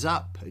rise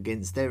up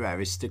against their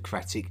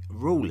aristocratic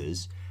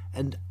rulers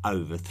and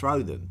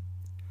overthrow them,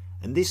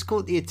 and this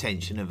caught the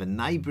attention of a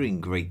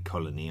neighbouring Greek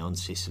colony on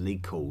Sicily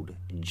called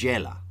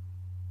Gela.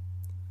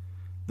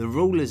 The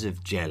rulers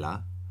of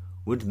Gela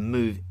would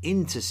move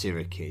into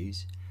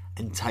Syracuse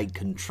and take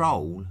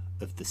control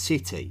of the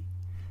city,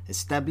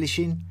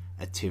 establishing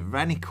a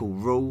tyrannical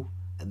rule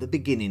at the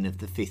beginning of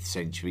the 5th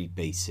century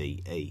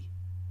BCE.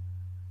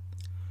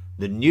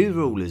 The new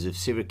rulers of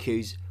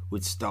Syracuse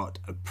would start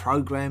a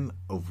program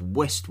of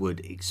westward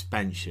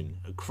expansion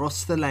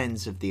across the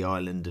lands of the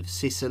island of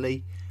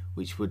Sicily,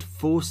 which would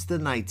force the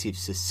native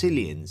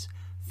Sicilians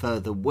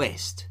further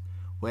west,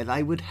 where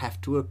they would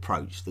have to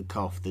approach the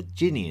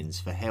Carthaginians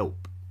for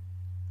help.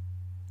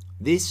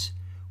 This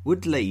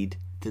would lead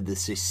to the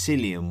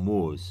Sicilian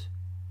Wars.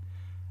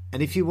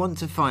 And if you want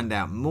to find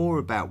out more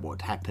about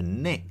what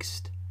happened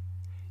next,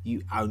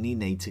 you only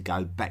need to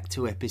go back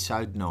to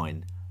episode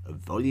 9 of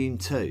volume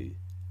 2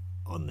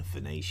 on the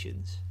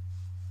Phoenicians.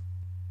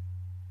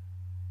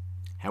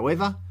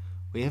 However,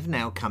 we have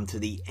now come to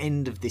the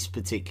end of this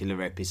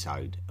particular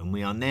episode, and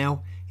we are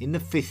now in the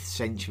 5th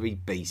century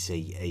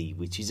BCE,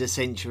 which is a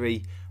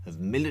century of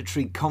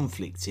military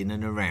conflicts in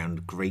and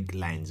around Greek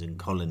lands and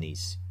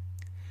colonies.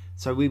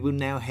 So we will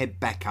now head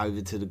back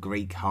over to the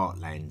Greek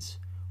heartlands,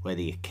 where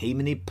the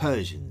Achaemenid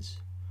Persians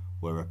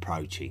were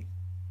approaching.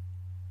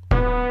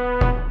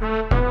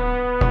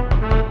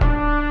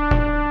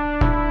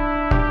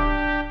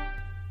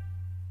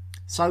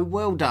 So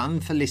well done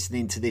for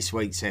listening to this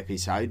week's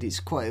episode.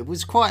 It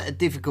was quite a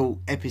difficult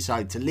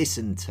episode to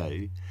listen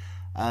to,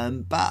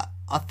 but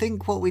I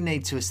think what we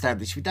need to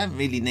establish, we don't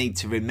really need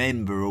to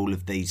remember all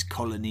of these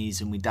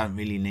colonies, and we don't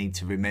really need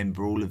to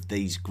remember all of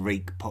these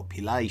Greek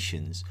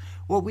populations.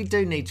 What we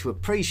do need to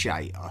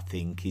appreciate, I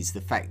think, is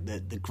the fact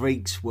that the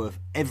Greeks were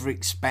ever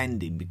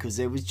expanding because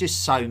there was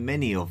just so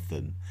many of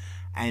them,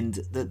 and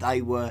that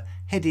they were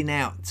heading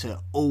out to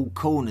all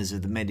corners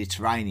of the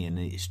Mediterranean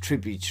and its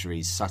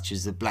tributaries such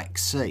as the Black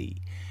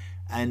Sea.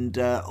 And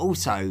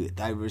also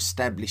they were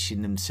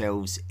establishing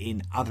themselves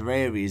in other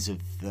areas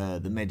of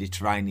the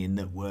Mediterranean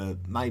that were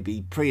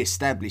maybe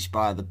pre-established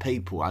by other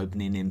people,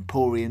 opening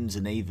emporiums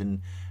and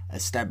even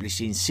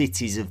establishing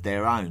cities of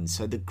their own.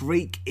 So the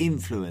Greek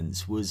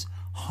influence was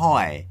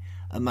high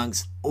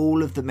amongst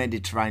all of the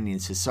Mediterranean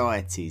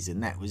societies,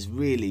 and that was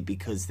really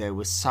because there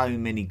were so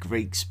many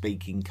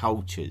Greek-speaking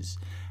cultures.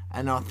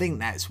 And I think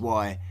that's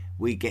why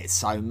we get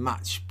so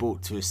much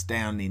brought to us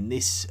down in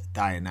this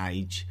day and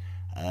age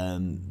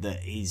that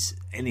is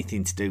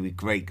anything to do with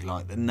Greek,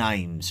 like the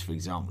names, for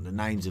example, the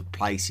names of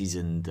places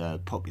and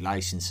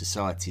population,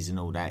 societies and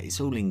all that.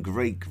 It's all in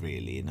Greek,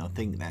 really, and I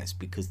think that's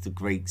because the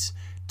Greeks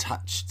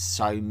touched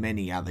so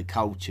many other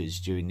cultures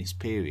during this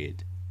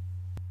period.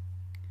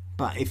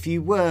 But if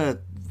you were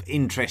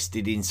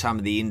interested in some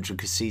of the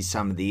intricacies,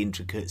 some of the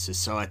intricate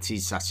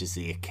societies such as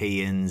the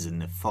Achaeans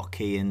and the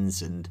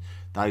Phocians and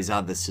those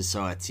other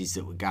societies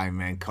that were going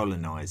around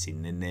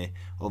colonising, then there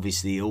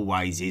obviously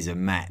always is a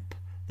map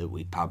that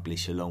we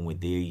publish along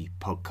with the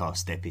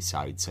podcast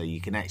episode, so you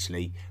can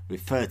actually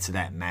refer to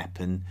that map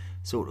and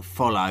sort of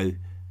follow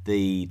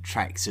the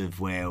tracks of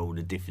where all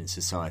the different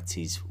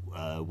societies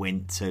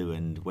went to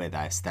and where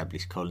they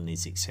established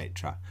colonies,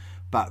 etc.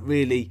 But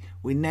really,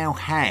 we now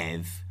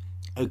have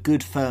a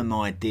good firm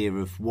idea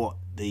of what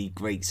the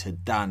Greeks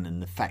had done,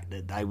 and the fact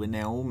that they were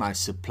now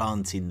almost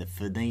supplanting the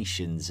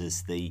Phoenicians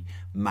as the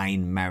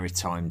main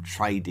maritime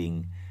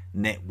trading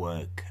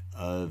network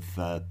of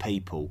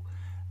people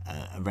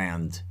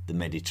around the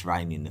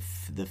Mediterranean.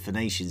 The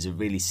Phoenicians had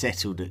really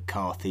settled at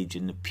Carthage,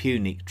 and the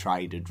Punic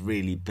trade had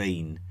really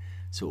been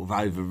sort of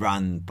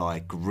overrun by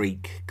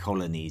Greek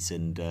colonies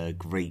and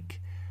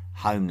Greek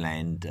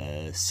homeland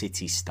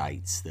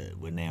city-states that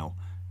were now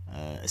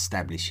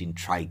establishing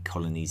trade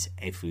colonies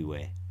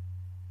everywhere.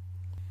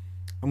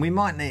 And we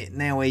might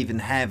now even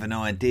have an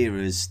idea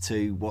as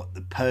to what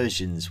the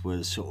Persians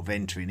were sort of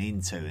entering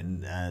into,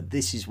 and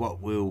this is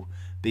what we'll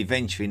be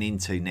venturing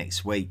into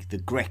next week, the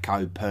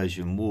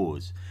Greco-Persian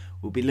Wars.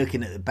 We'll be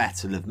looking at the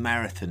Battle of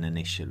Marathon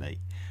initially,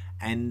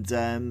 and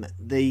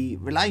the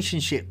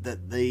relationship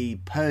that the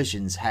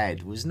Persians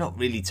had was not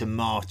really to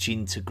march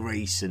into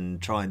Greece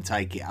and try and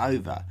take it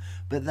over,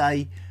 but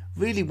they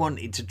really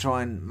wanted to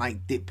try and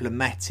make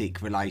diplomatic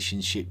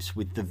relationships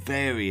with the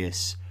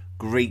various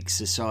Greek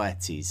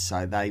societies.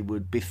 So they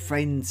would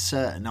befriend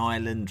certain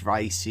island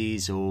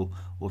races or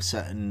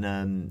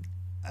certain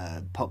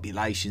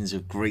populations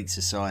of Greek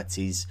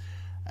societies,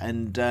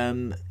 and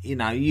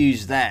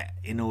use that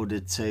in order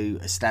to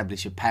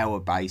establish a power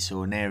base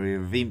or an area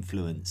of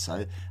influence.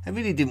 So they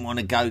really didn't want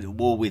to go to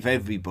war with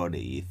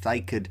everybody. If they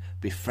could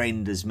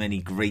befriend as many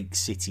Greek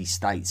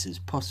city-states as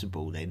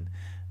possible, then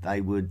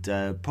they would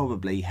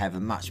probably have a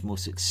much more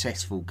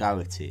successful go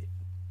at it.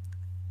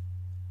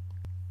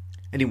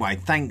 Anyway,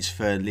 thanks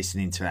for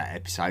listening to that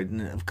episode.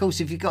 And of course,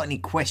 if you've got any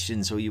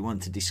questions or you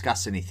want to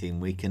discuss anything,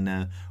 we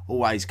can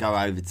always go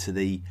over to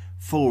the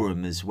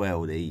forum as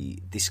well, the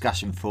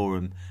discussion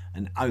forum,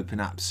 and open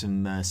up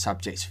some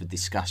subjects for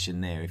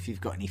discussion there. If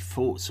you've got any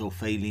thoughts or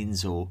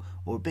feelings or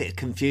a bit of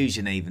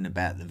confusion even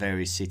about the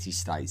various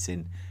city-states,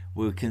 then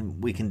we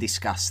can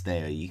discuss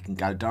there. You can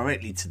go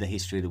directly to the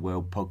History of the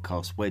World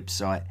podcast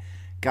website,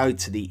 go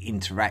to the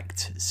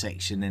interact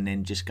section, and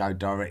then just go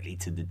directly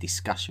to the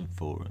discussion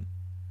forum.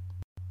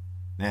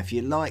 Now, if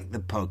you like the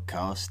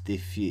podcast,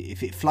 if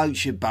it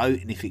floats your boat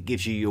and if it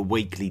gives you your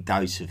weekly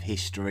dose of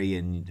history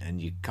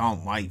and you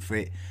can't wait for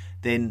it,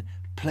 then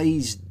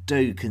please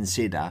do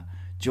consider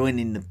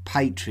joining the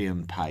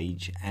Patreon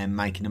page and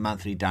making a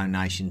monthly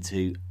donation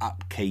to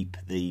upkeep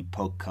the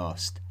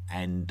podcast.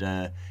 And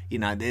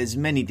there's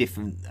many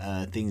different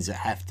things that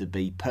have to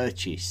be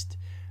purchased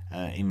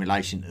in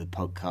relation to the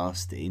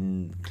podcast,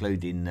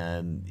 including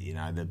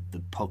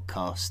the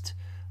podcast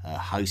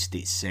host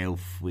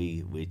itself.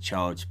 We're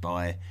charged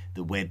by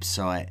the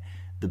website,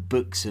 the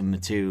books and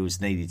materials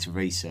needed to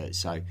research.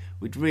 So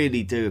we'd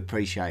really do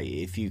appreciate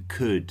it if you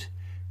could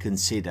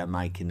consider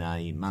making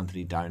a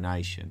monthly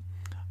donation.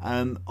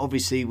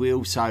 Obviously, we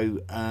also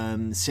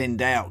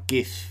send out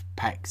gift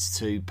packs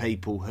to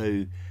people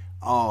who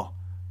are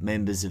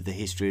members of the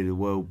History of the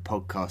World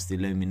podcast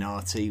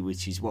Illuminati,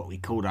 which is what we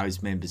call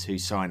those members who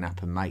sign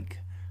up and make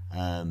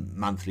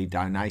monthly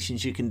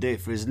donations. You can do it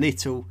for as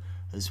little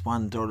as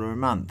 $1 a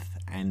month,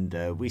 and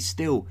we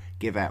still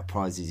give out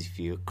prizes if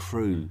you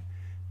accrue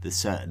the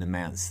certain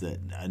amounts that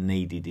are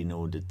needed in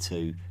order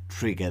to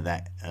trigger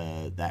that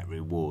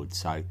reward.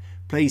 So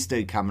please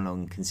do come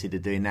along and consider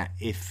doing that.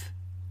 If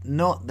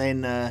not,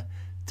 then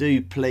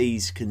do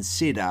please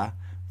consider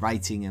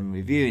rating and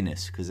reviewing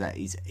us, because that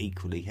is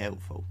equally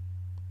helpful.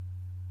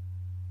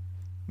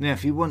 Now,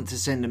 if you want to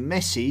send a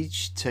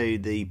message to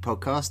the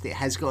podcast, it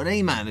has got an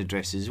email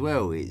address as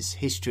well. It's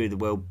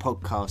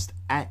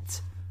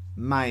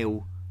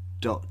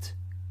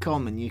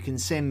historyoftheworldpodcast@mail.com, and you can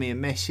send me a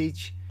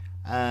message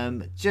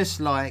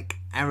just like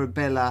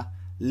Arabella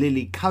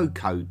Lily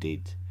Coco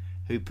did,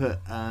 who put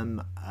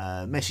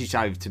a message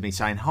over to me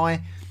saying,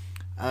 "Hi,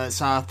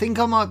 so I think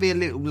I might be a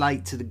little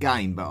late to the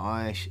game, but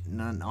I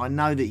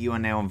know that you are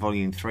now on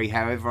volume 3.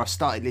 However, I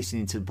started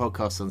listening to the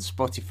podcast on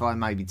Spotify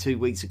maybe 2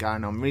 weeks ago,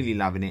 and I'm really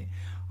loving it.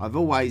 I've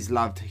always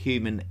loved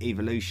human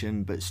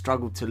evolution, but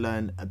struggled to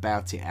learn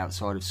about it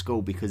outside of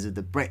school because of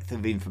the breadth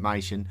of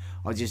information.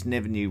 I just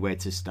never knew where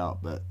to start,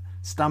 but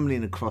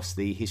stumbling across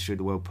the History of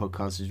the World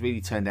podcast has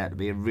really turned out to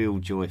be a real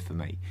joy for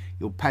me.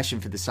 Your passion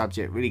for the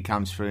subject really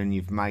comes through, and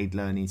you've made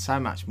learning so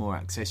much more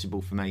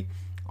accessible for me.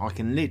 I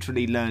can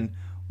literally learn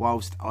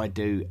whilst I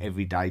do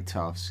everyday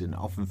tasks, and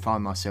often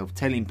find myself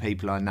telling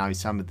people I know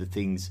some of the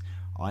things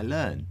I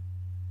learn."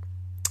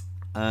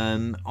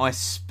 I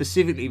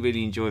specifically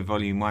really enjoyed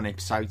Volume 1,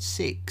 Episode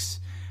 6.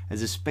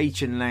 As a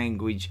speech and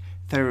language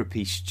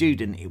therapy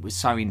student, it was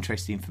so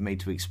interesting for me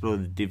to explore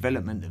the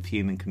development of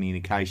human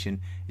communication,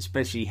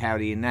 especially how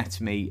the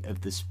anatomy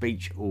of the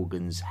speech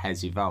organs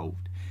has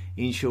evolved.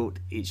 In short,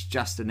 it's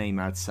just an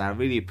email to say I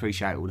really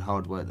appreciate all the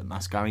hard work that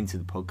must go into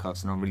the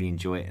podcast, and I really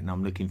enjoy it, and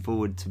I'm looking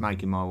forward to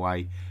making my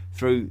way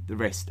through the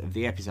rest of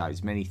the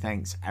episodes. Many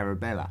thanks,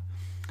 Arabella.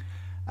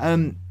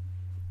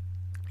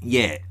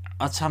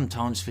 I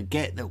sometimes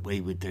forget that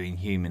we were doing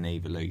human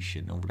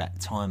evolution all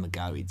that time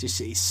ago. It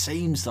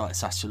seems like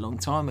such a long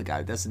time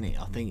ago, doesn't it?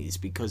 I think it's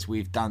because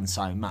we've done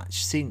so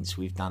much since.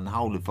 We've done the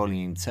whole of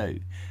Volume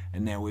 2,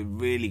 and now we're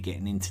really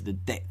getting into the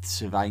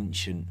depths of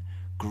ancient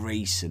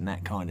Greece and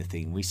that kind of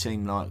thing. We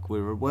seem like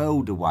we're a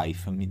world away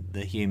from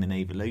the human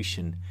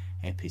evolution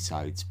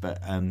episodes, but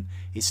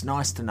it's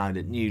nice to know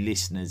that new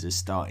listeners are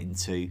starting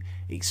to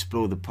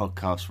explore the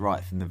podcast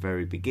right from the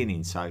very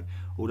beginning. So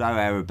although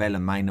Arabella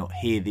may not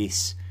hear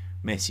this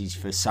message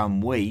for some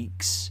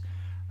weeks,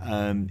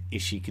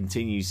 if she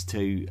continues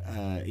to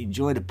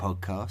enjoy the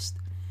podcast,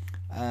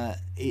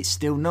 it's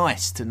still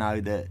nice to know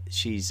that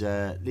she's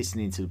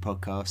listening to the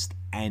podcast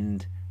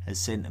and has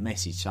sent a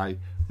message. So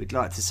we'd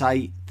like to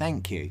say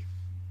thank you.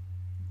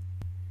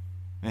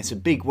 It's a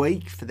big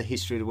week for the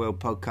History of the World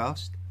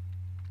podcast.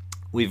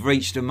 We've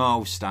reached a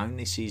milestone.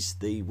 This is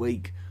the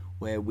week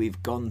where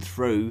we've gone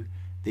through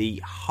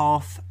the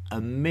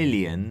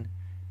 500,000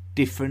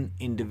 different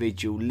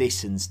individual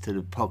listens to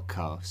the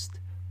podcast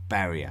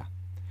barrier.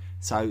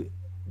 So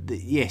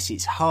yes,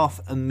 it's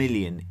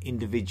 500,000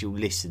 individual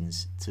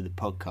listens to the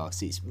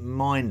podcast. It's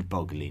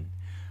mind-boggling.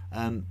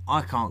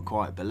 I can't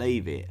quite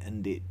believe it,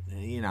 and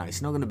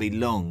it's not going to be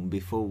long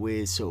before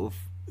we're sort of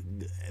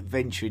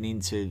venturing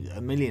into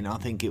 1 million. I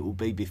think it will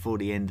be before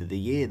the end of the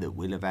year that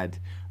we'll have had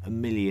 1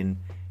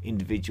 million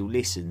individual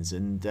listens.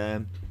 And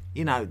the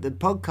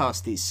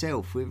podcast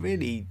itself, we're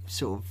really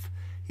sort of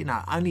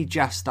only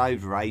just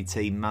over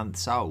 18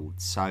 months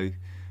old, so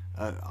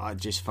I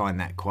just find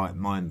that quite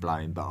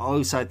mind-blowing. But I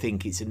also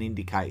think it's an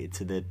indicator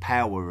to the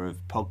power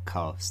of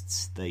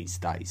podcasts these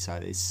days. So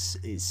it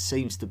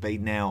seems to be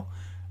now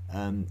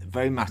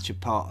very much a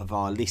part of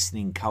our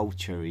listening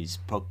culture is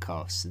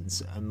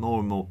podcasts, and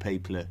more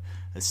people are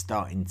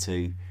starting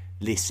to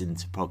listen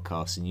to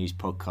podcasts and use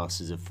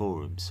podcasts as a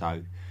forum.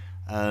 So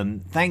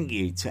thank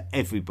you to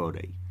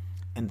everybody,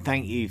 and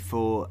thank you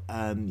for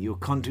your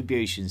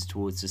contributions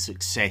towards the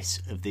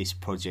success of this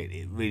project.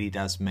 It really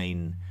does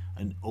mean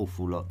an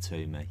awful lot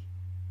to me.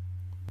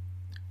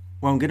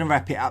 Well, I'm going to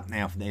wrap it up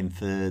now then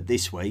for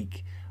this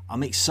week.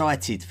 I'm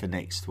excited for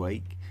next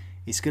week.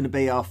 It's going to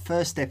be our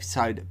first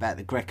episode about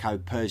the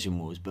Greco-Persian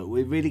Wars, but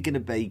we're really going to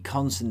be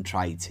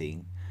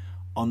concentrating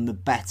on the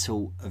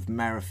Battle of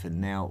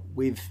Marathon. Now,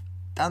 we've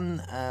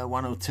done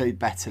 1 or 2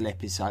 battle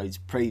episodes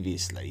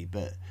previously,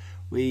 but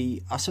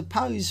I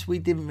suppose we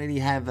didn't really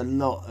have a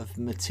lot of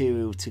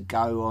material to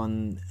go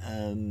on.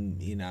 I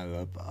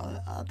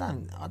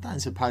don't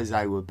suppose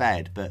they were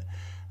bad, but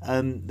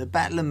the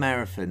Battle of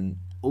Marathon,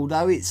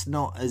 although it's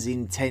not as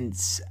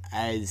intense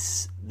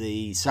as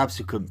the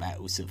subsequent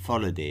battles that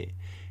followed it,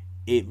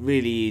 it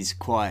really is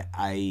quite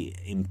a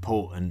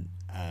important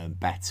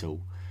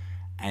battle,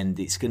 and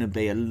it's going to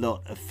be a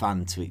lot of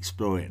fun to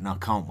explore it, and I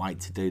can't wait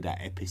to do that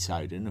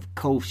episode. And of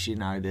course,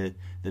 the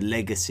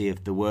legacy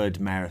of the word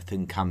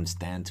marathon comes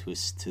down to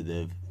us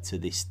to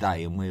this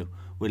day, and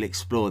we'll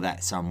explore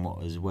that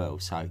somewhat as well.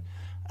 So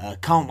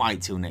can't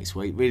wait till next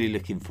week. Really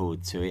looking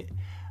forward to it.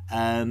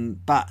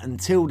 But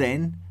until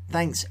then,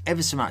 thanks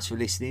ever so much for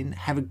listening.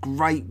 Have a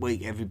great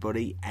week,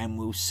 everybody, and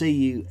we'll see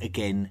you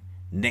again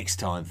next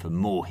time for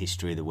more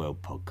History of the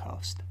World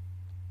podcast.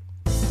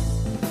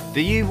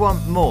 Do you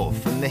want more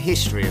from the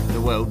History of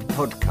the World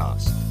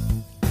podcast?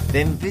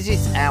 Then visit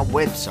our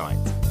website,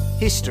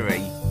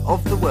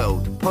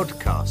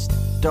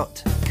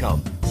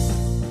 historyoftheworldpodcast.com.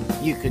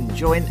 You can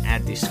join our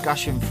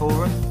discussion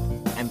forum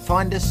and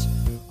find us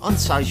on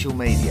social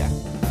media.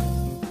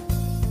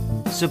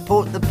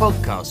 Support the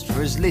podcast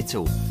for as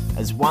little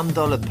as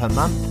 $1 per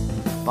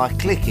month by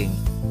clicking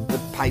the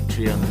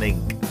Patreon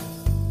link.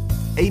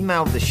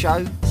 Email the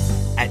show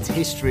at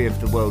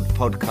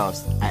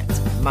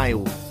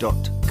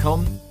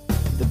historyoftheworldpodcast@mail.com.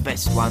 The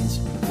best ones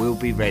will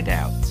be read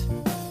out.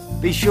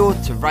 Be sure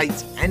to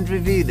rate and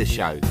review the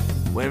show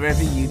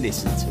wherever you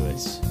listen to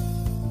us.